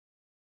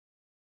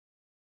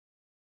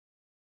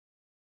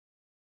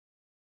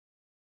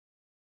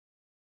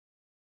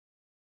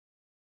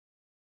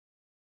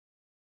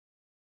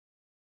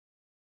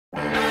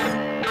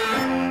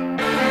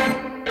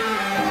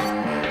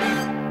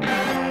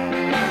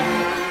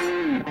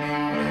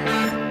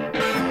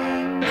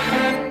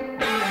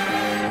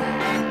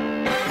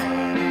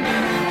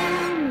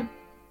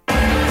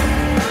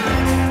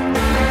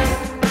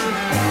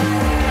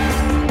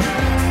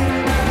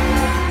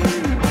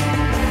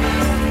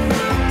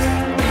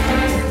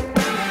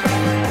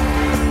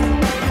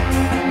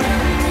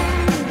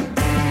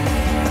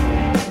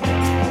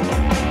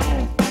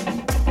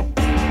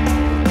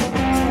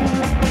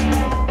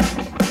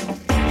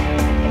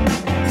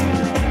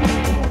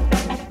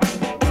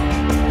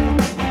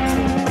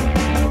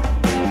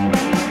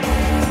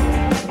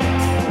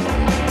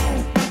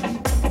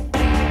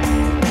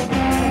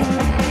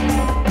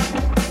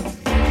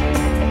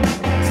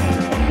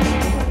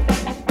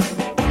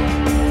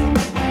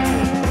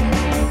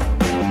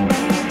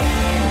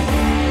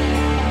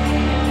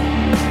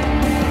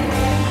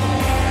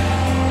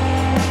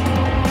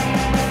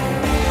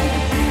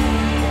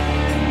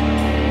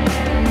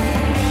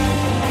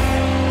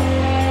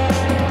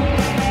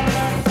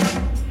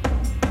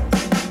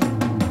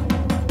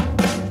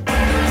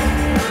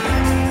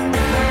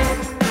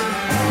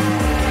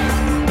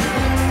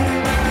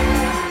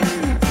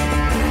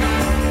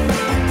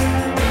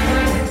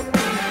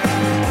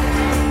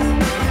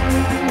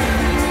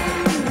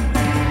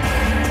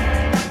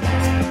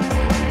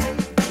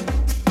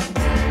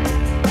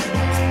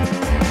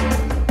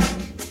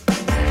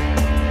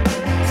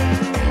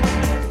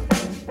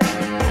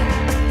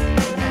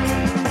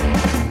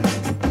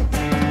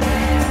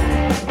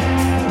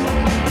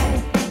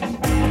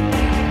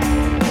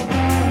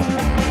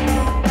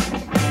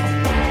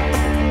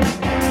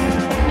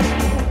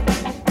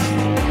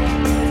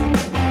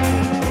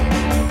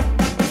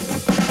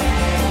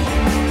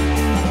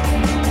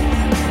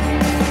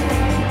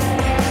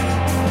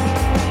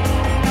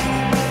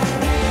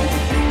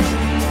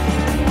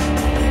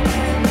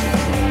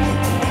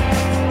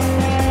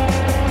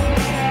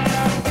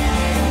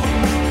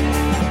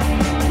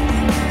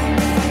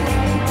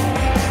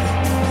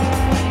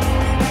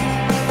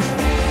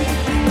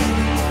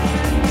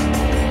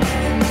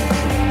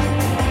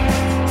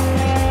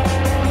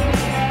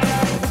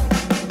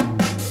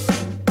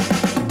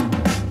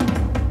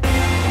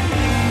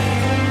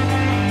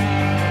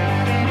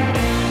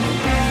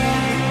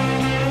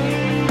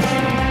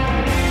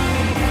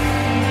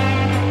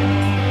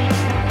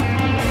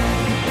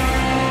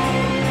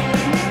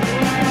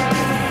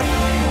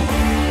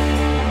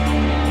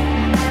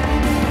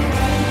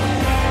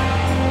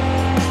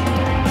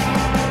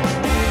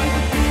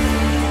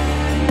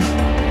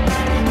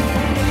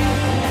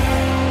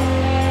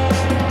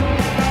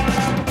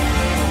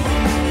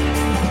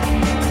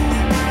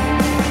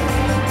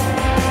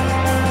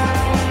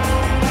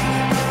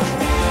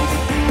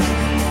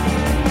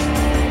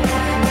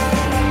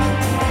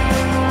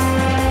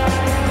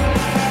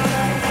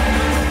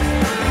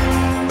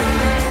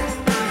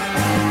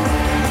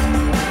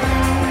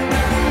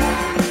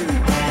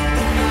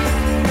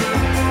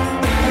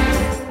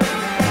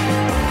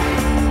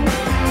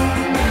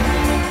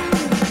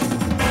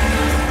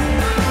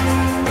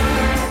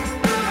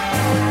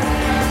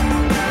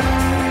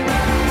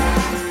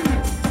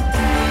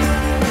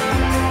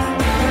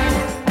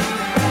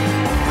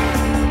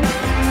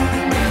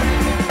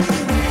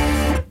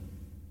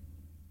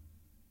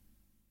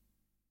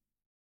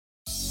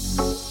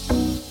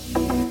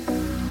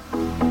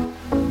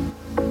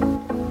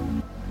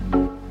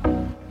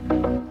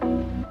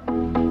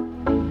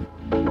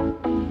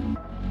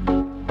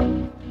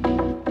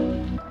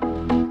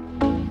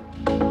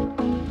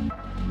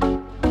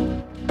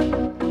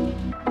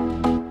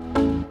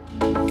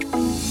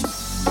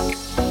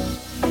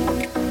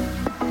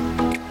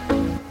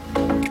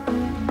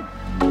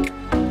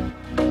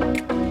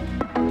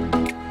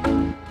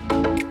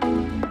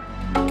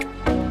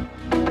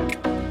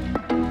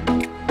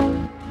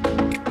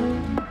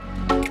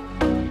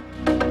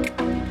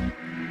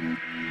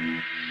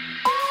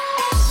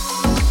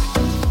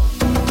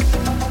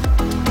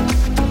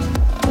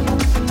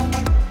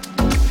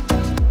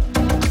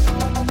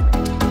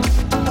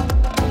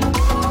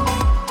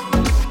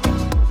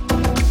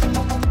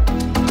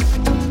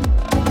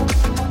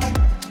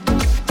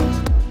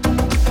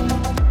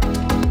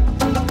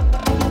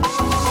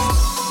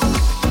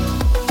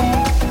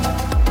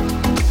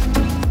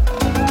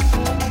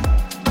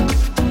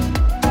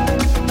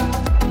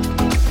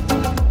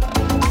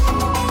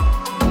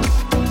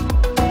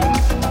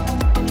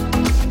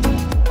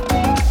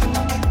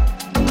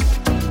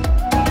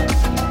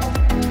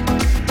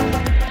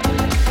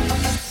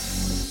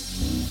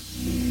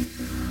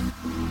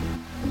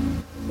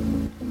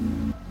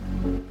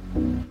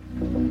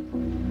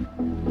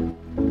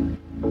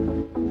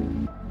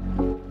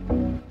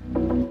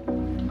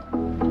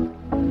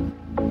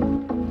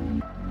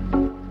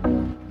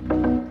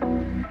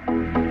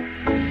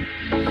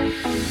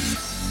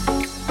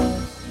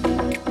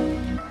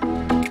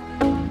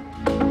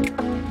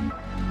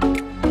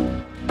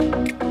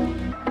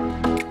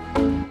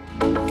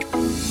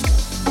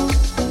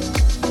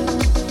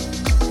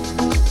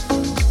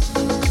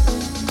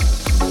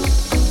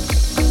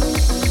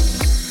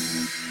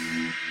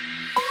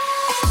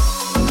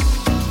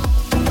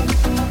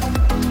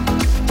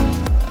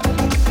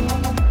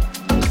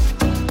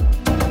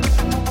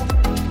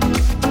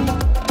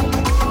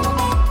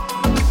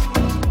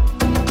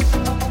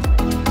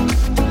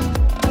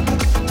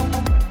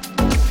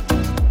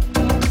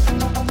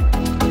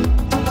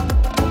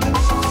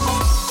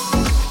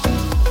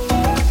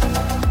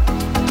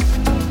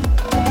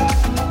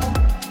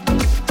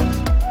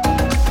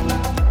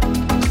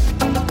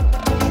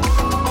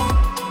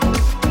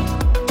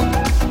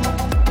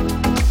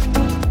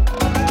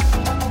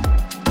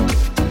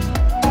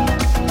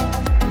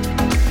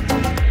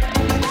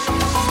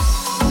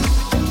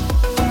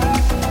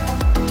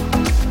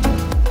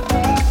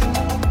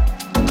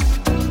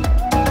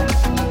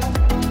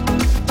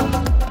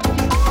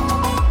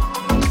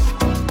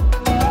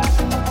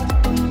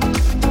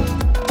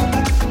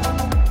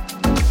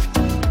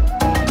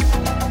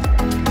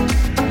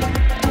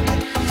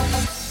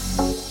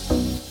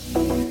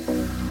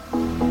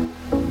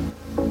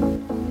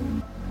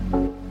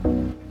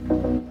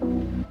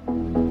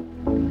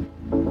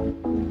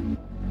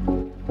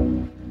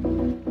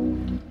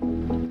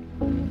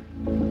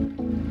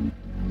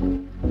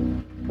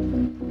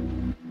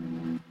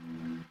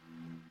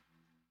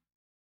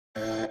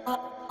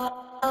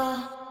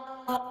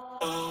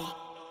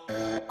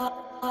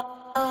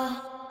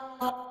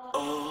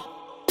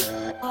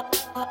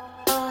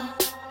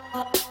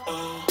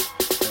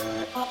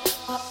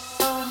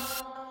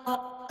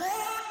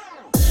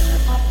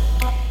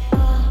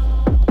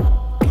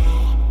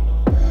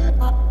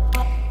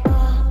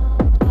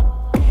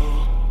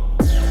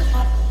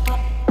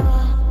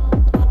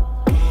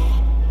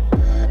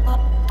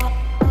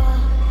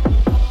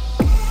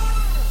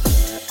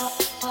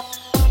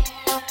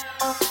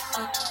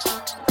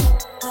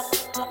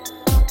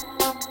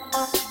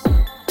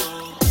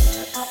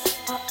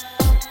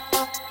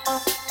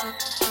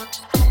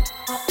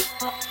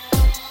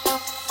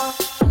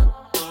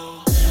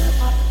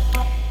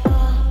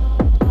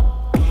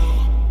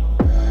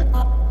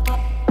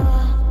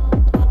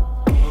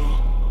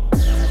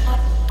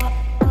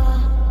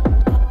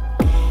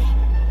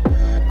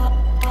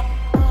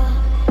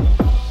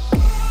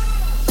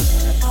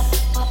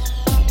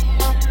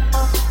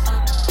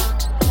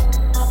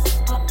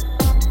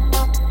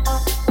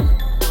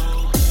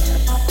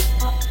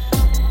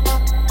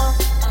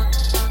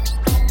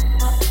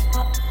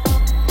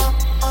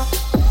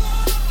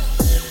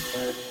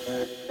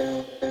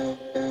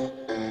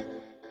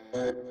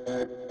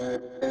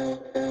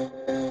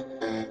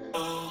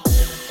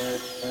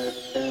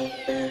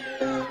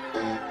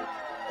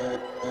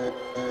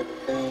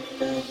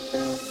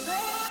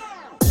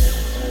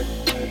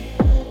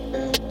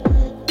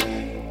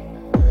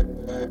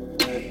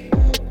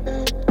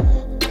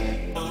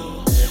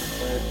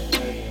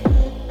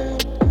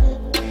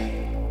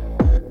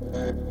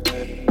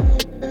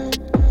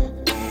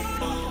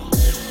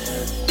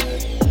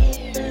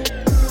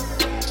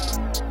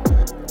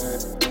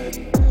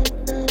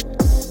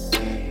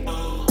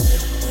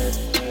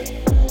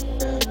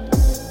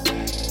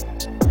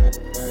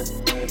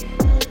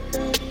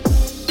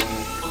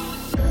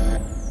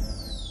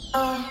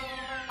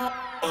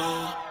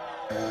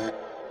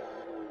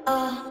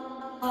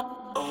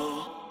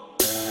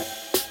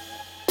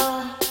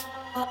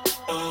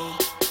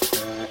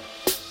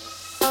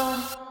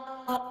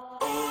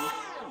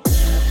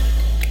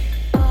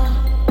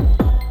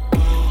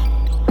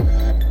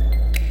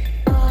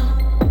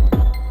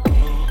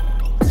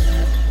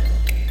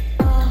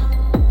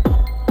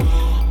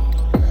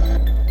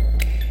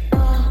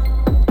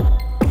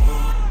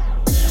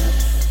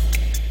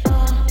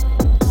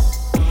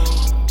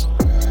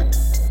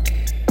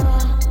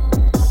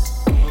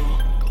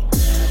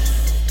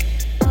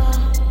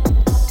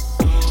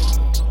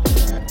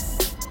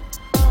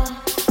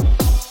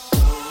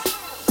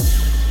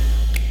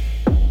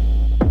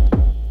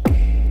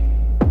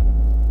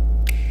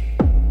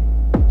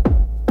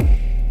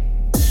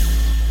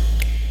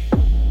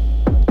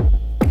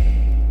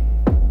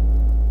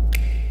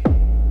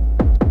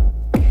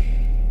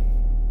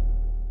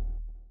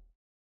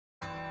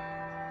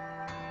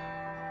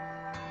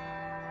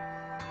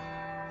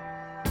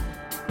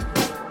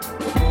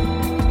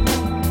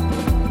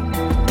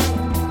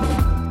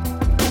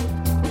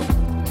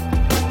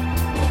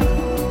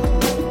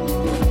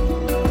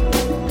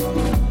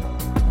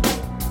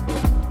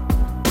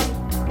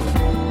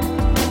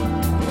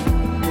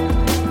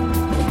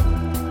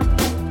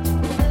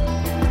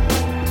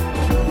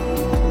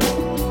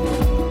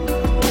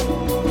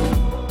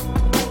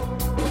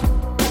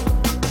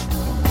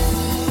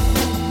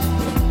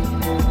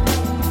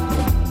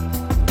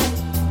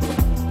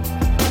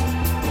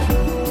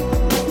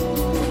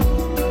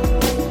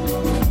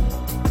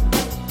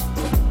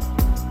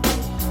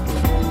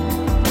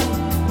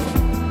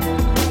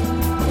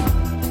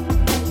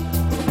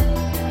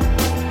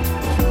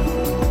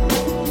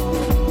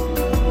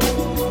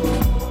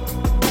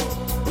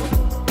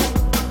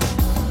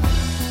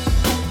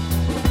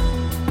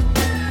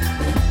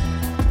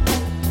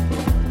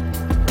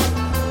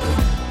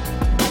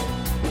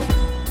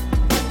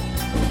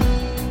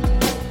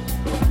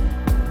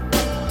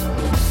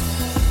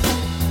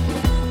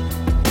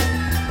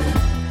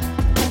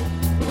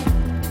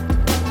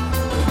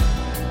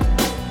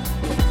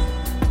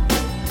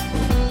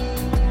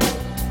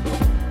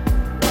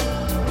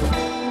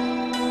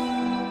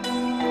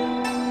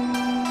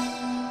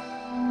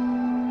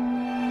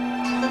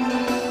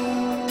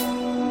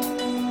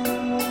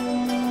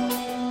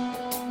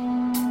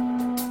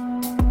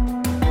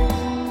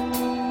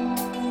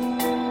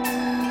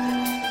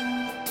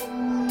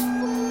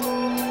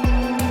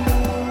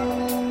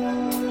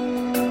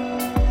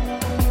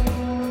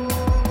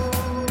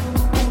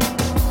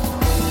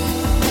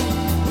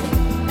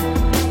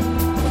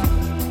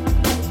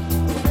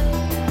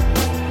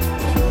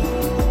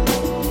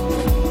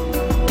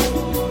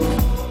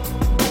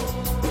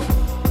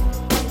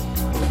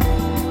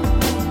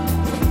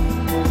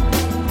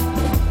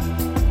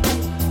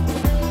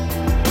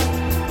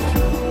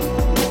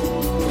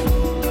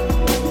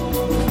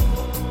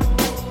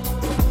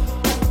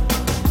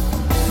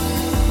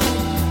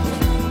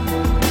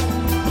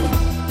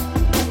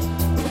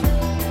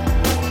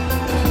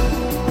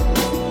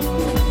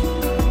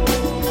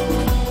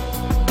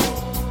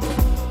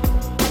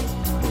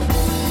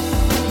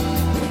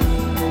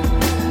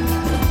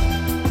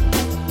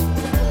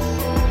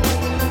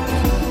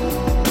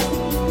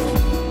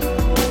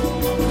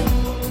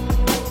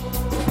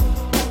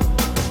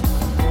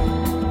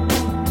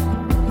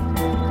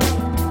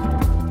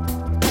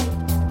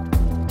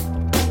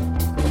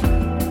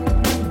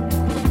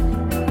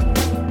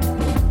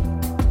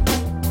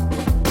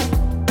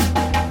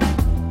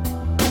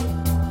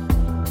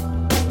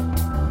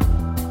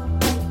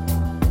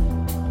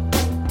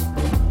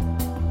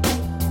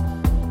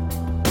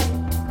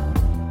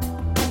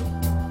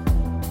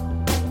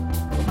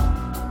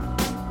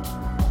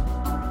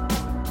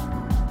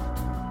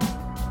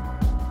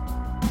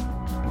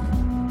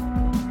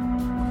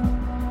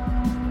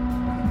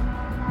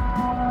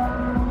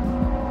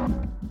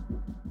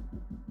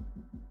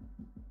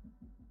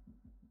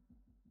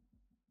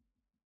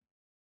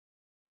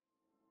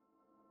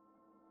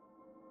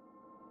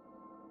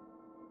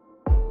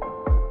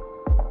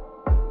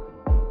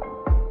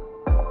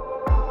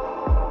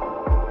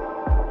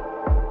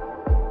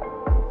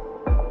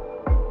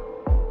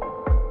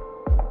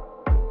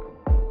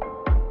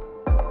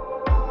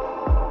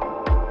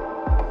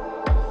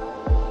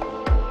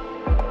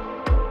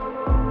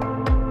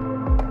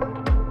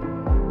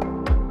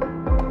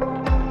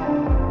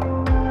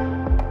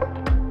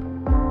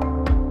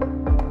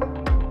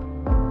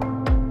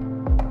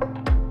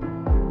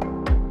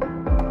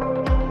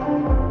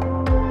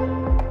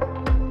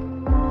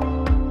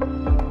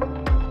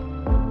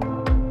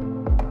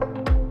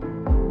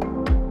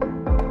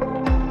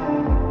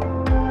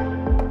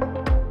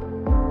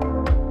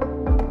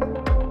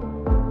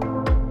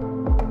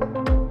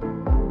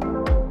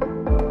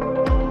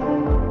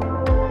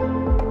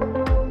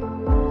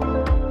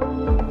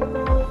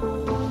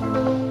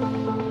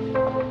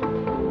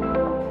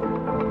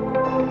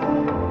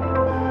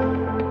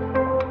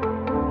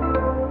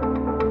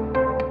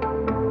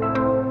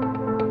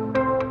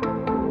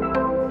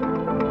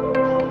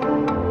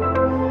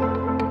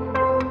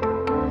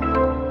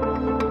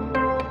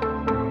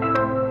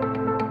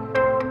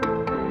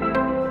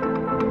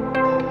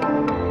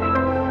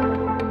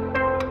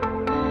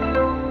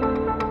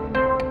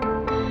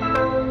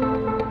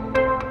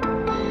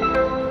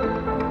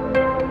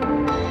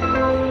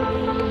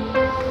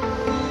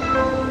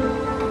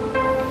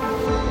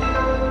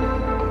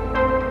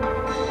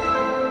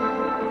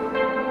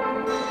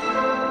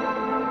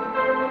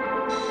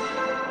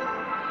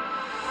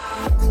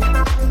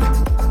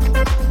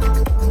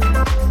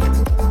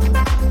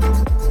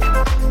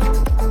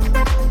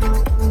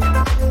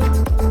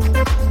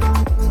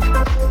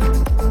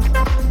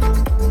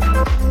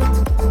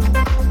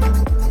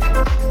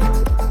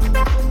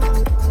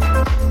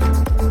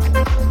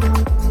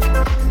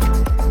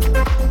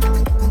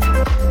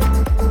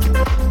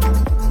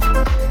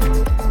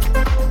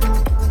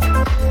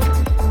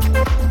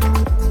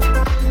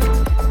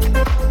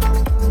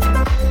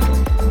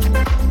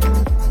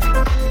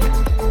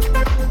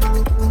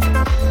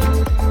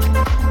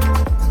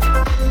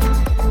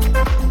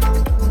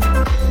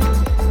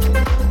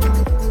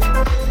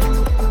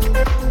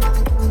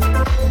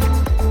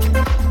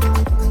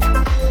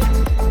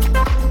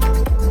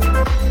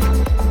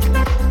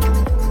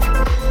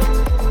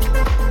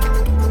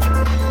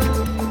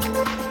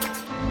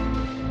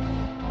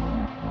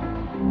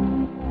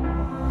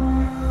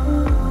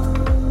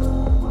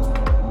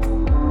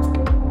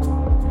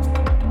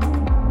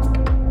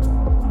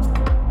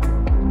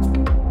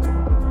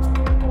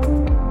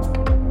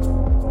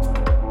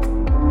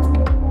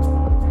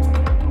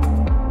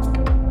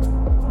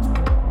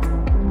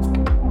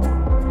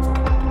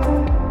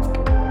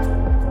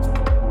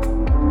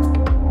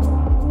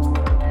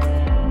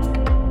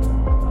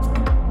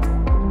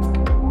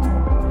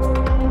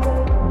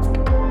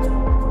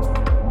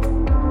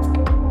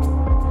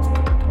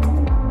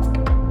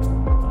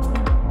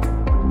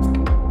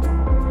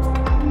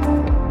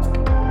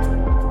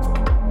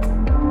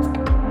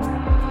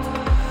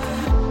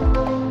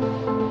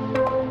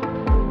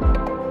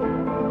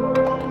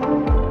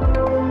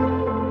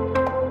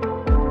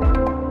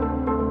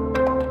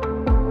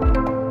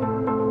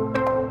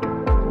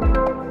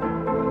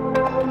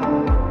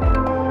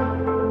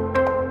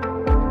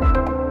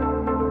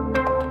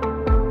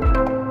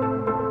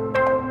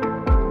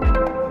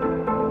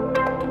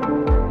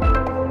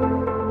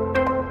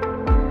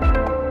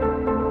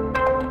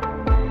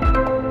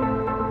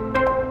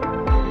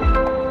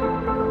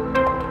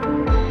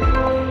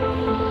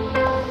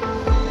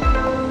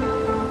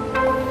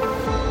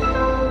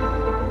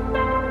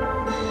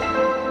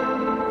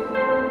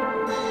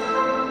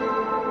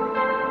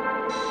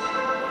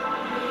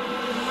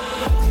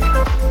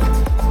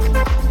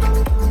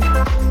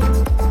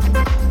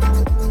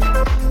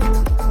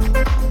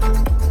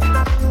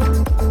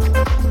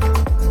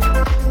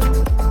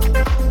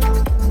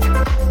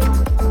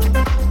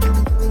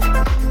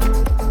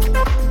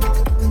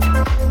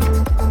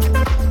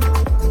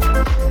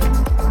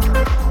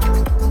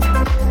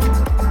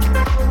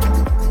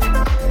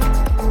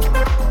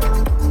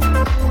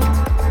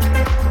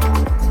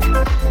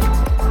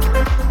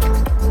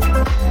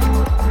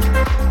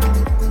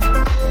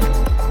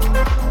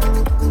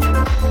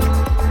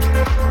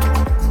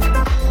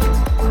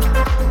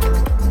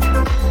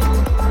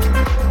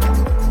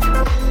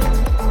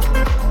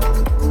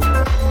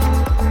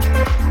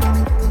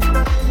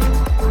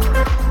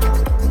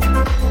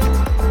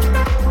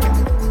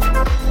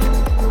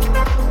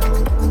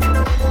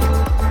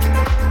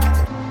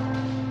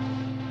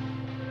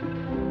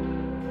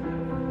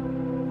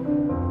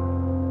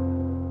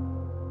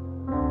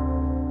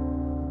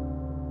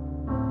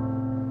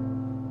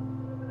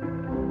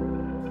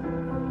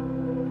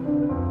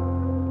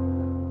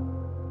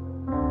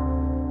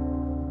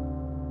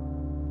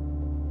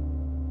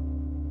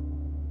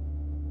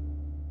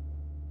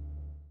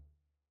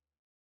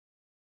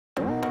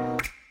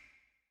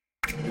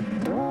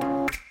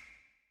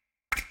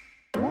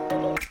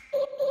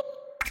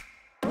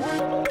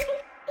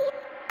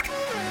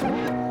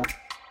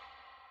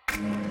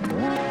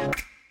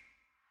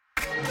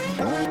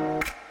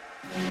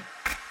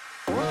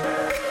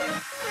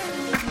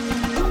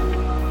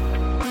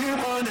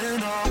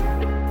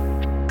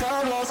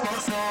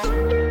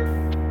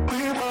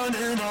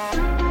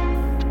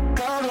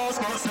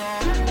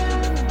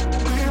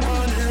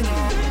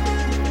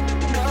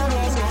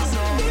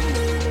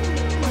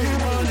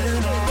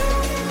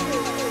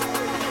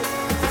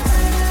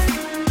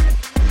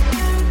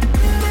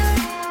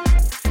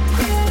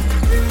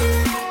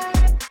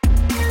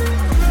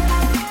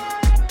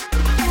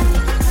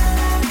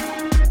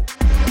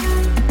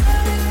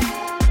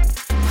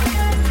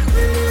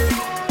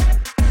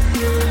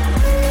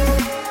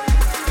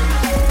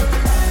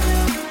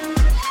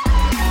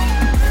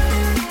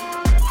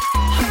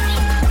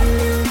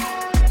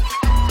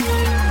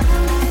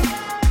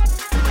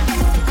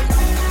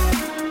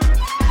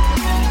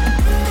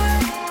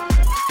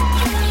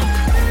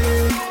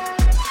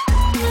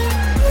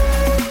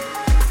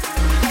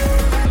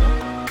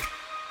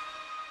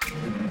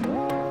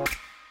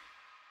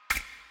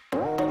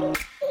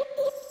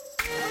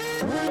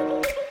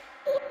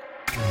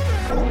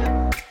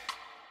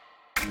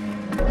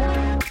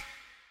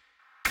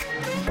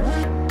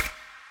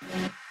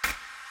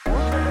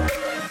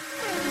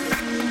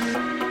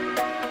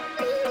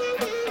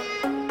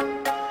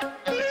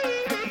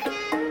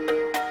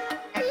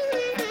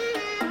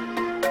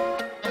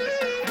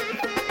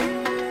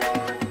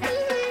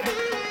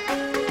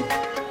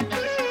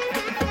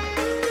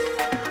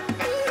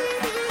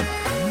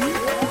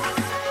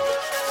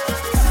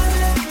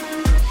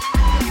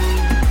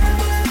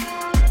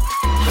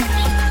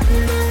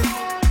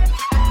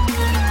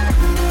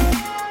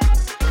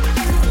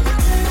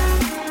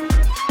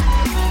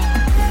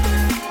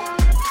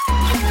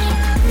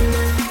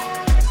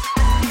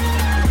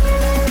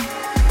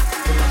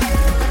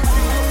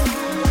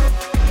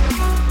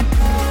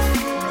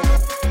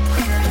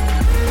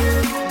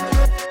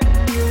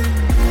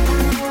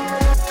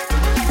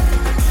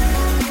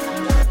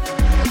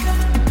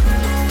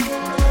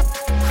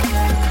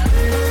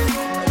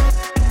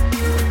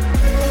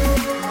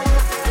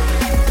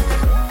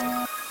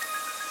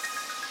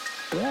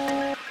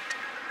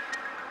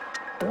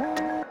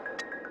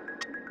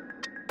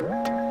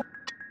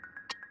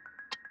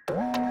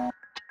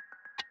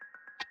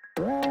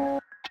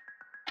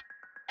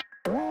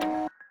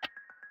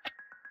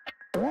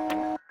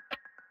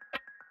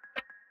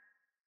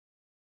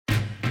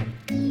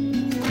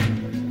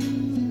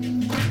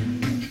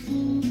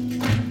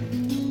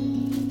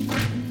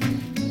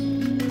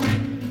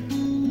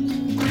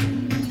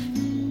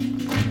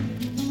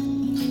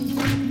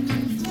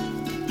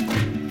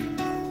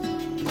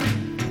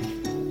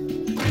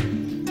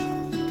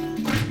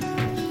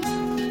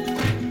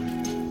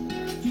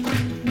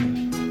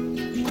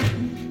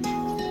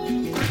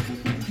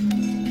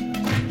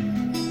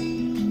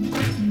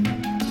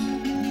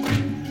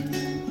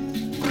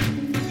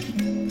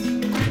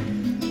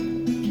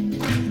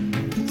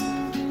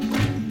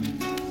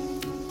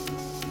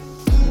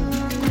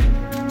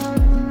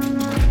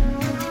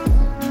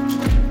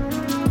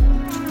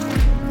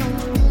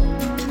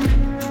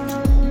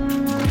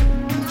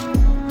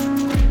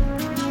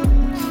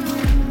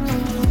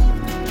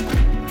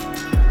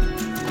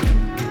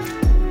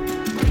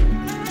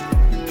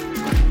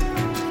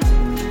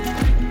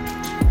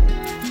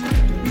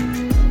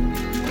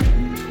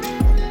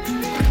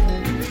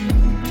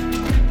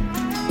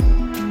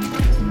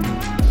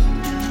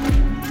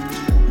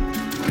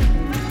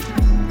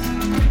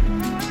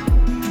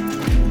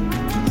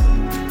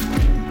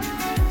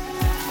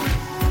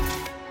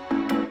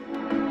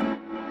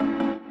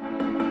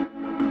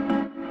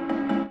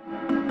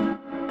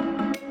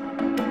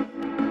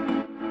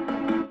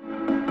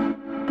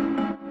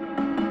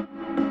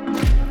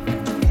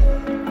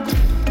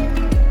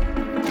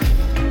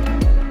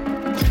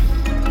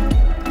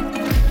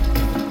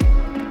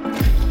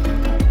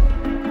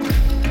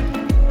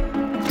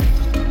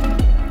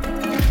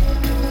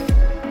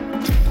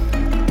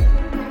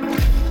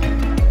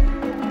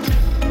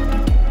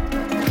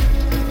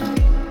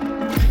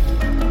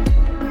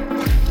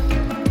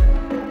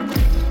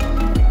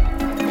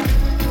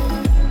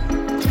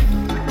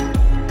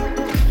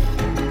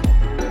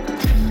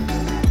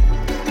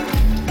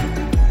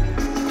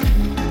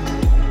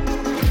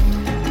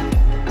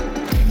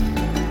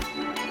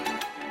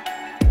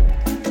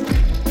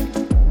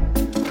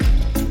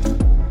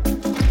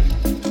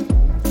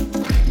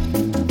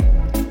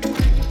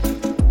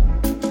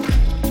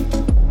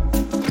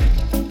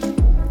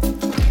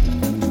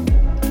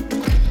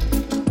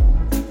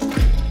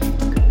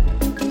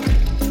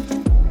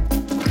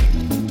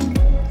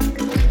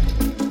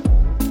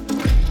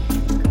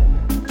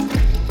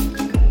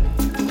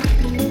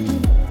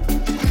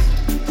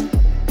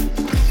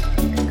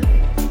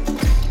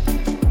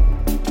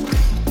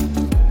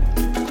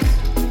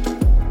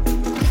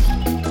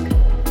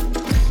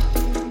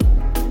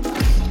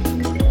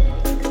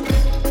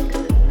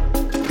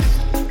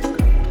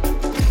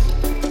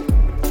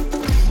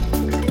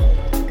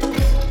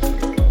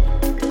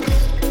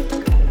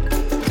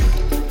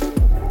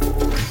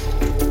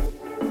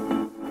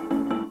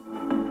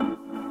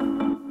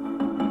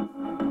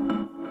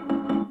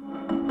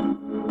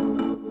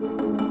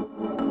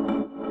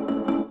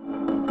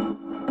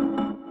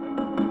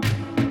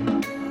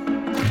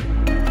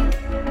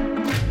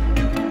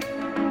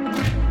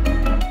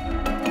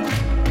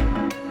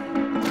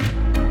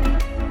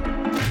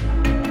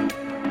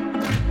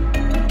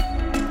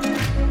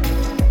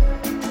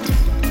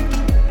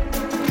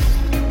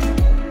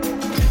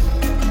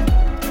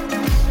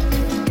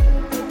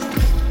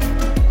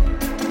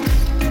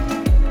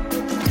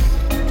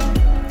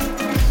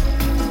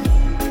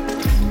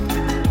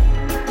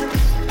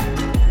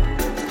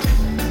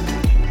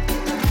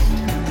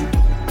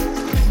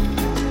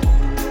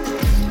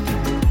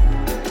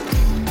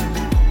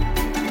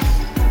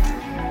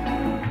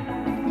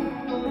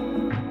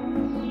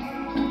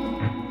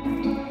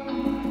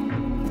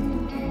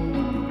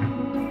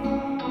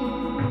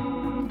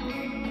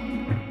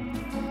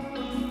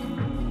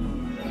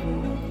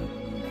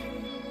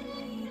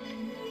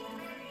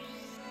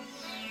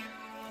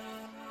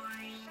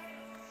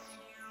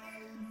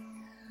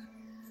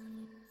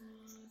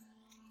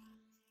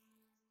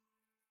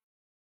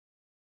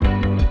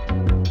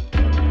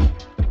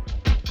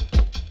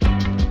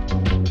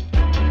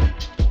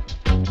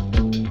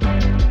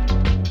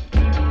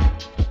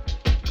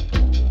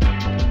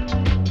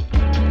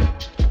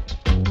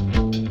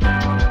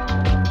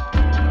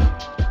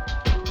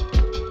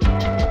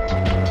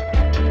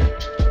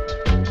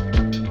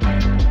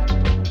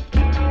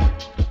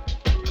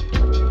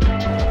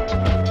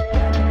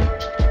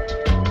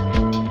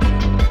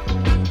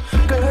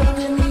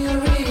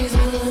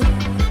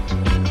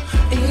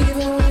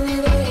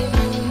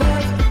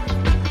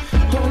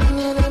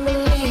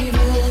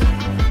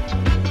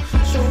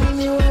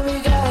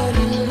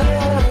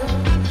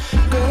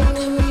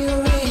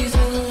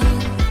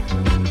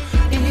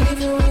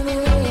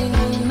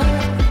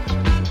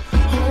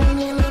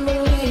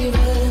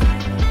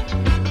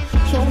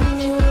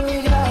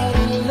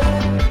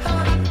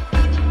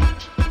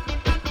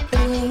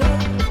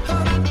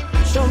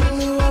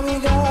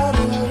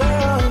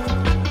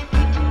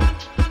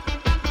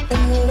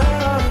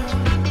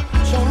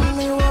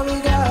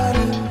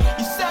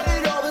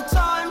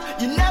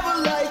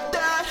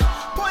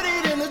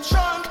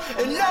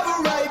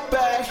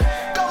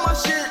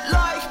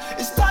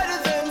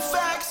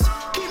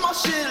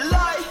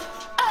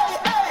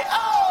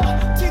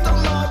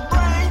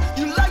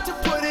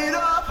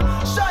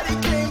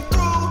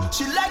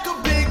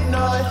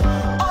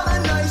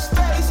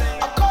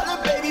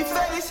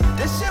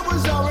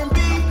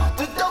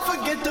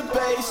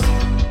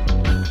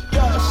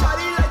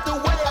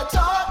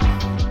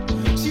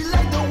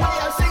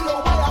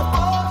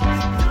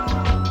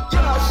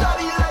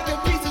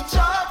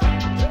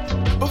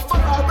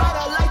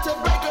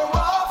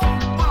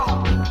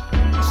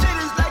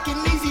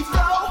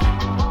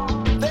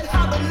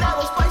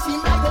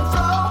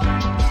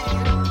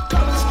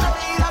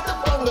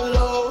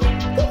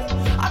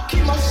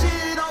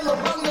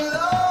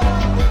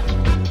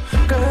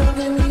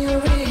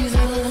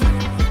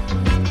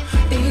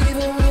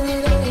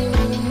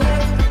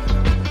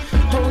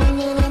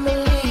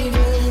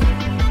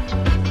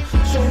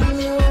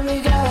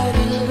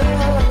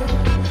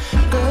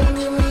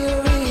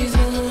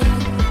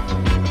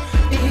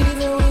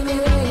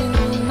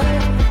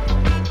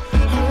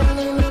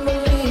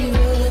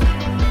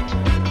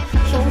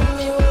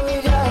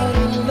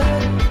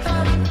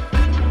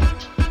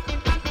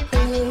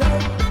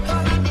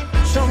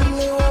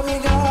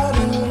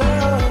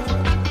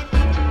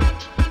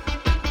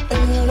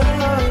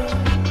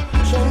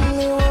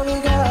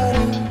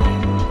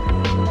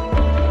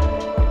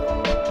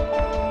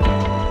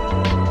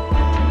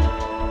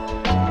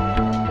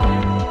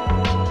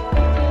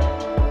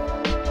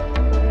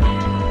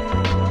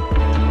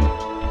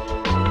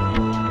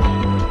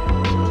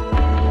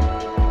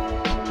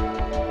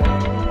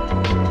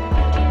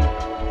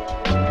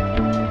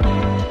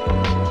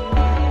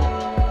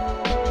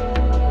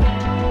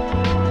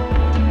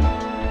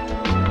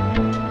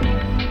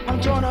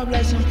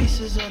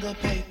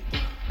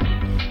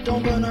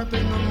Don't burn up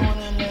in the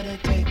morning, let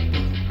it take.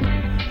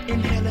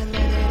 Inhale and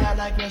let it out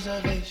like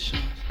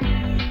reservations.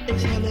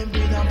 Exhale and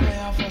breathe, I'm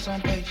praying for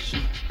some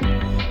patience.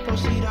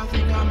 Proceed, I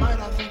think I'm high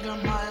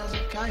as a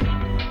kite.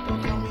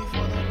 Don't call me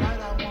for the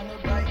light, I want a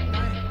bright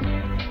night.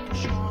 For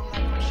sure I'm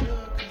like I'm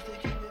sure, cause they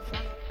keep it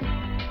fight.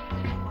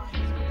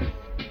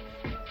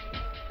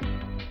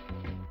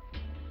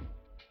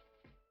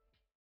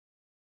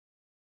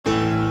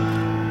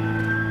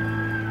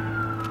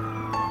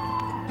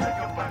 I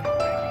got my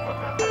hands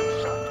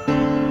up.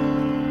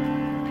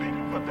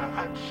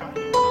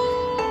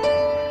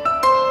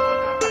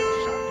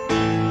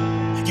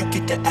 You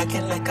get to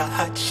acting like a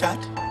hot shot.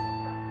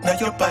 Now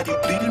your body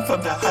bleeding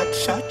from the hot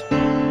shot.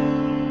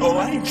 Oh,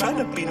 I ain't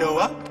tryna be no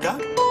up, doc.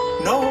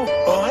 No,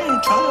 oh, I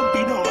ain't tryna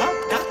be no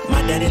up, doc.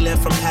 My daddy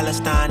left from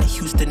Palestine to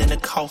Houston in a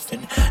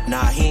coffin.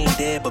 Nah, he ain't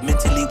dead, but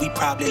mentally we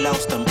probably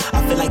lost him.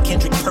 I feel like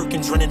Kendrick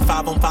Perkins running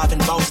 5-on-5 in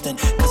Boston.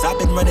 Cause I've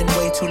been running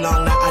way too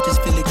long, now I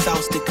just feel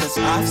exhausted. Cause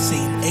I've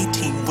seen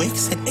 18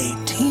 weeks and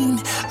 18.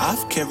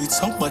 I've carried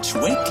so much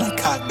weight like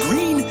hot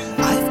green.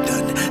 I've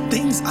done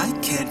things I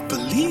can't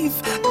believe.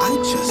 I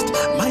just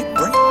might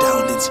break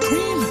down and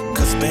scream.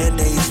 Cause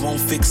band-aids won't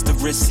fix the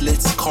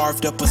wristlets.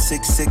 Carved up a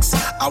 6'6".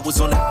 I was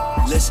on the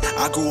list.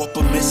 I grew up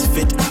a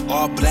misfit.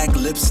 All black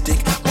lipstick,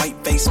 white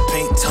face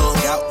paint,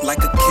 tongue out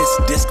like a kiss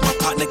disc. My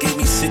partner gave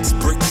me 6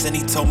 bricks and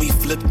he told me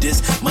flip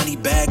this. Money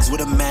bags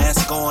with a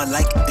mask on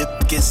like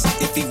Ipkiss.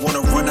 If he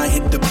wanna run, I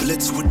hit the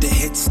blitz with the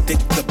hit stick.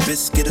 The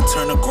biscuit to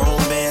turn a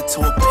grown man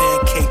to a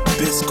pancake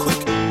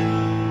biscuit.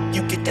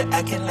 You get to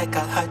acting like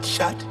a hot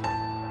shot.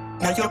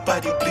 Now your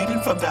body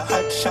bleeding from the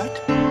hot shot.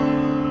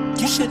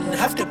 You shouldn't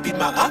have to be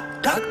my op,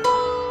 doc.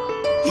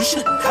 You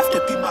shouldn't have to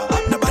be my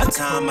op. Now by the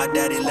time my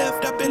daddy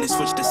left, I barely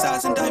switched the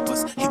size and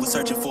diapers. He was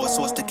searching for a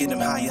source to get him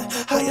higher.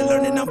 Higher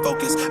learning, I'm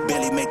focused.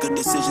 Barely make good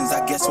decisions.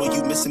 I guess when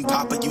you missing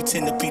Papa, you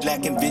tend to be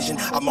lacking vision.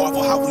 I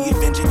marvel how we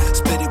avenge it.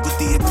 Split it with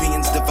the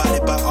opinions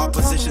divided by our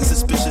position.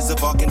 Suspicious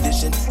of our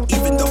condition.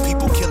 Even though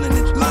people killing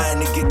it, lying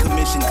to get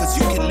commission. Cause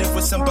you can live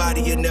with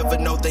somebody and never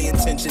know their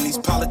intention. These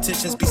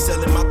politicians be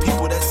selling my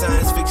people that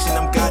science fiction.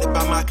 I'm guided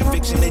by my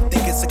conviction. They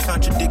think it's a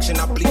contradiction.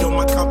 I bleed on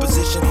my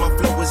composition. My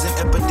flow is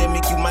an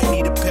epidemic. You might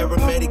need a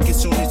paramedic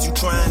as soon as you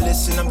try and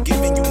listen. I'm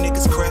giving you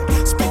niggas crap.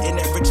 Spitting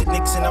at Richard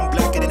Nixon. I'm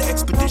blacker than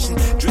expedition.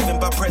 Driven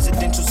by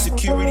presidential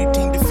security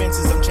team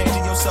defenses. I'm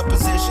changing your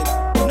supposition.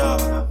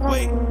 Nah,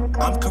 wait.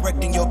 I'm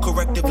correcting your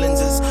corrective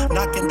lenses.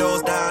 Knocking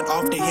those down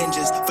off the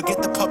hinges.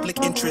 Forget the public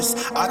interest.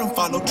 I don't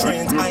follow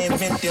trends. I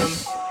invent them.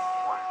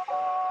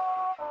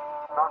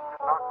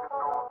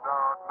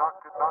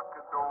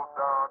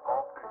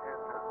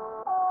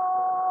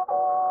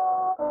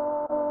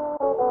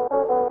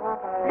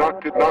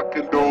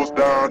 Knocking those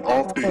down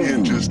off the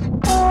hinges.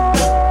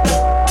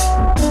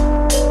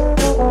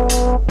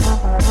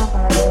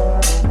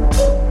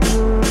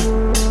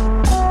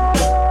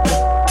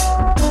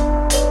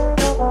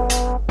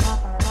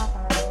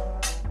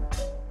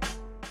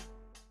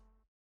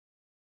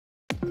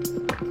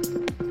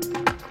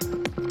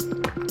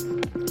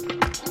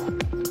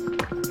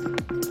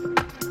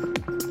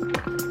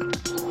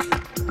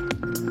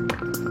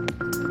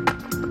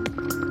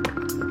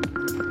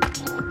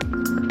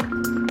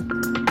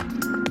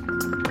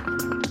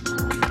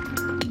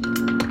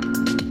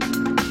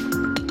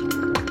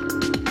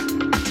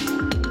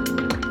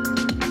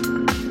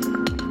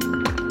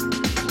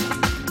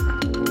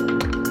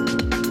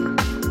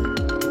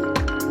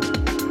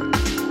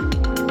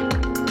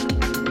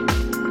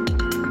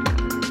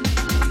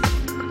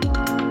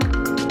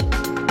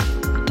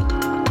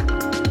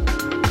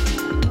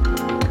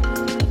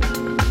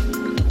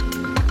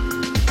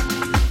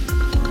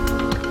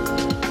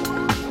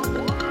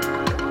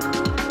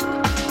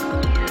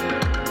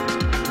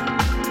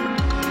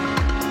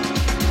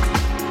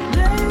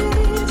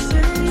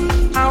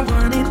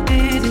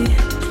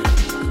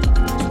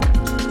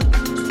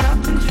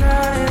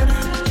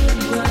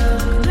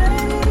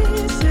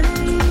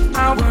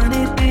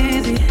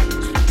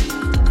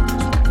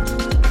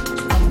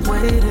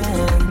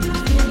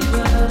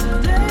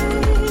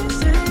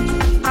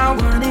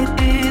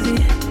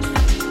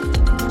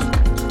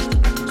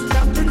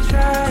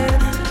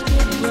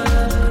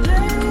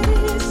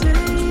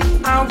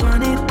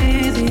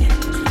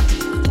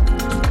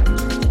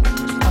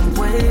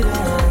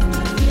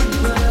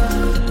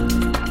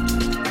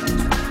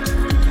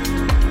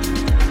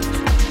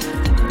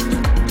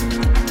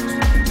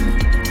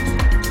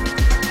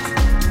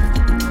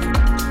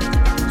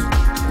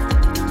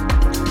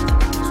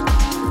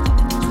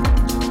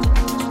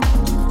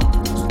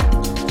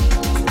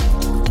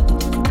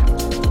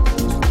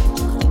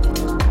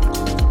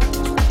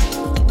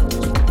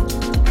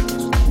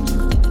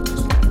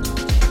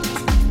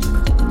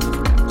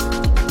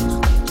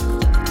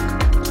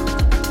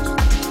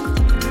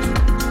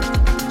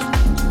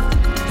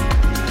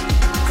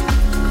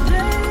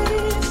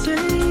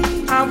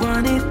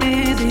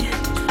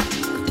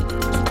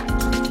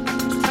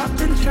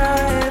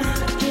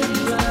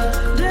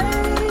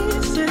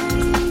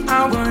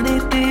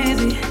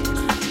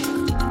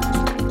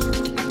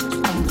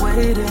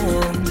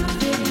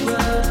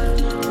 waiting.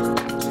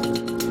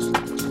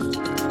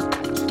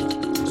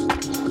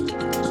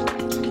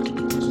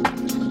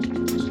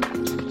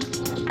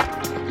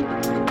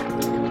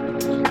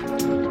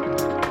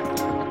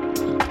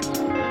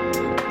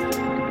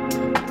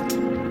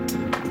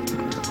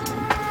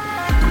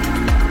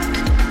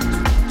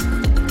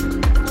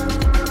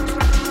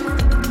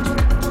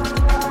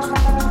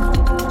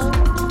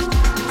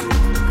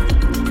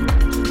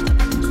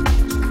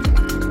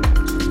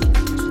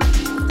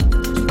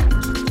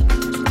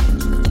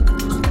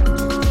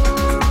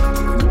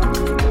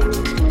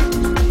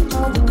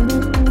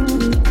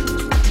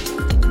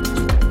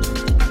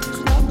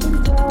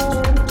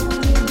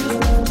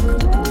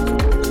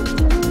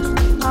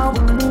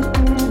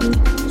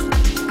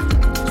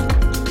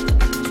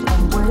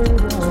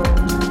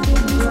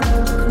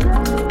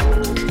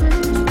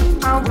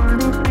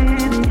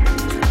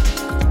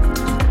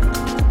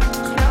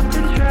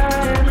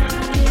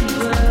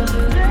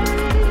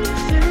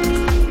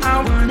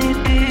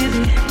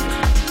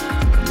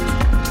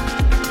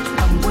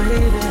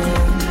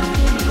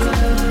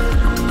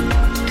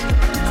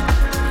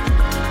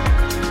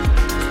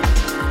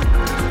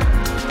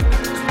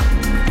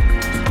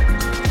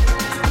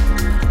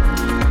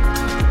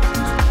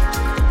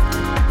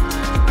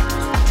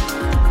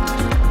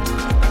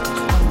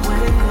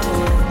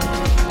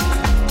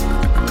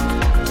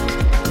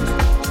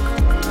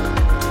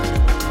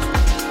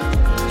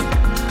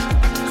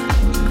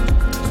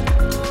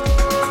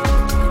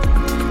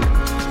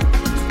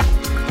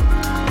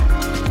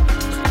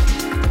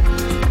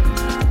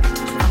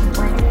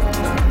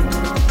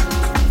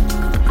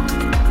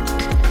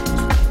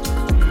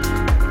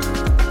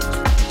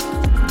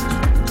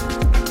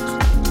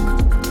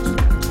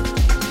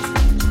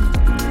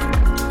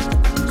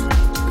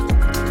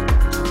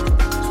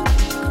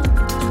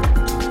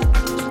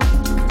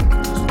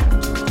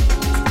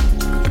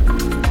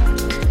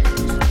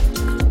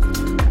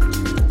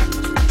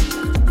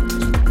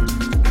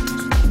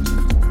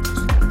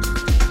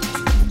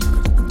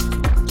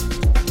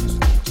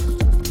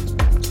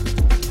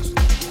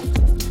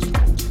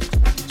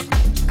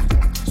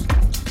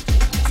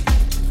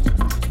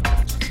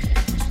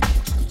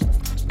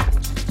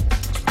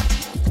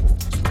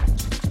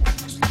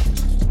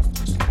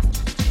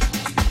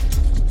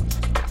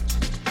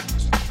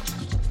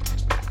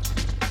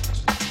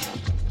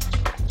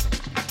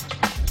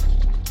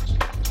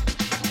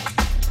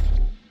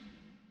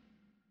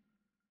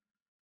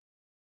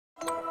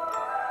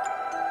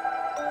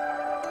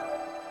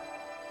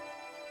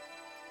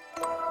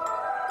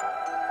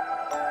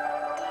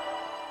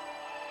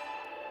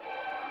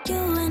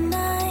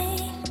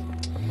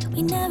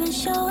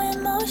 show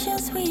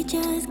emotions, we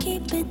just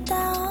keep it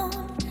down,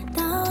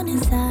 down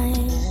inside.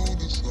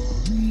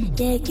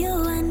 Yeah, you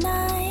and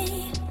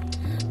I,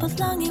 both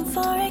longing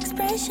for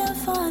expression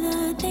for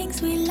the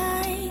things we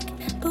like,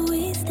 but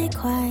we stay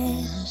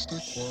quiet.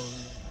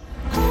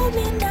 Hold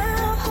me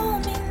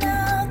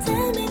now,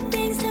 tell me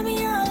things, tell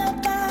me all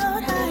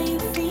about how you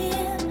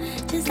feel.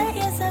 Just let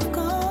yourself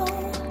go.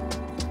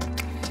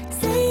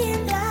 Say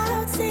it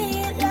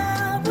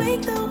loud,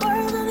 break the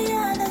world on the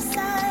other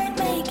side,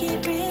 make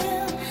it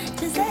real.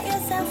 Just let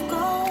yourself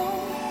go,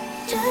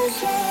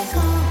 just let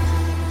go.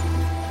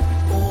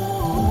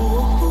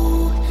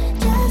 Ooh,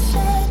 just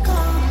let go.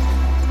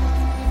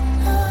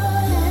 Oh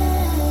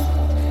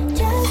yeah,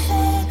 just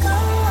let go.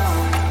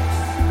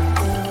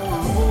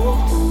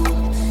 Ooh,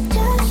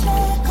 just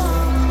let go.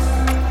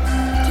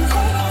 Just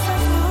let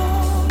yourself go.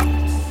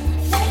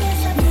 Let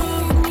yourself be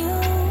in you.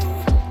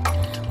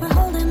 We're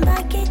holding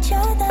back each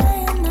other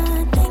in the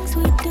things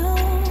we do.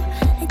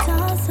 It's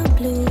all so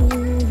blue.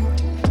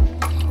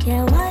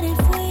 Yeah, what if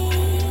we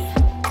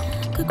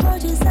could grow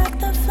just like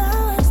the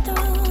flowers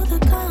through the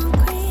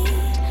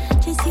concrete?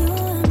 Just you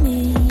and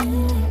me.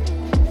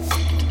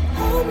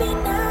 Hold me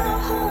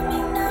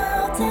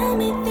now, tell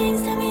me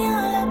things, tell me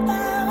all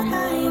about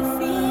how you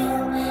feel.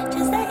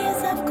 Just let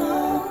yourself go.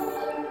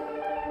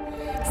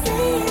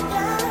 Say it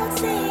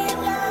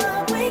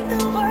loud, break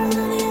the world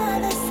on the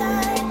other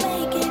side,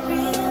 make it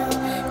real.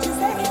 Just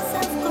let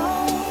yourself go,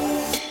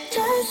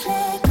 just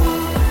let go.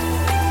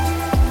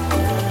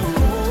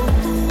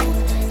 Ooh,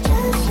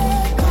 just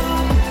let go.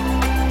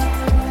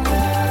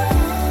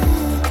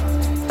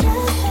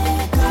 Just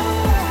let go.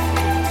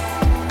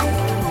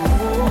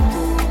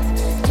 Ooh,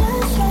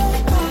 just let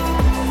go.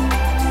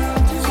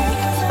 Just let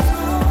yourself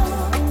go.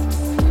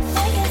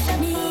 Let yourself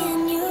be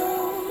in you.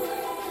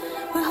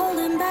 We're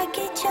holding back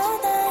each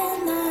other in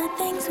the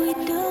things we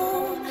do.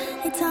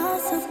 It's all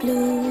so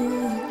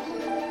blue.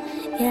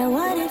 Yeah,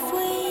 what if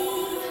we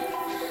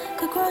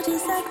could grow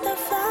just like the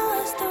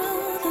flowers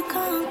through the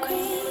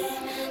concrete?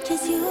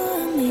 Just you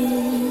and me.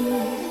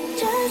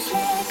 Just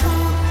let go.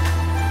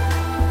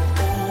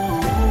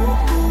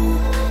 Ooh,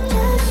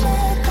 just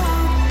let go.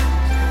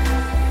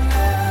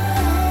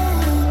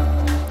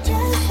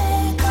 Just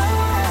let go.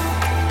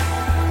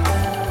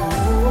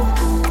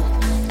 Ooh,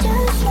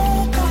 just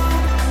let go.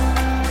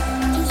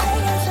 Just let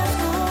yourself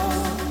go.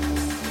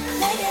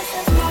 Let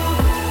yourself go.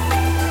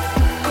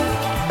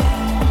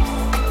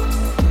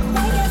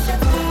 Let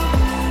yourself go.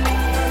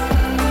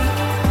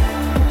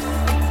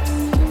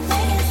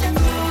 Let yourself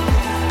go.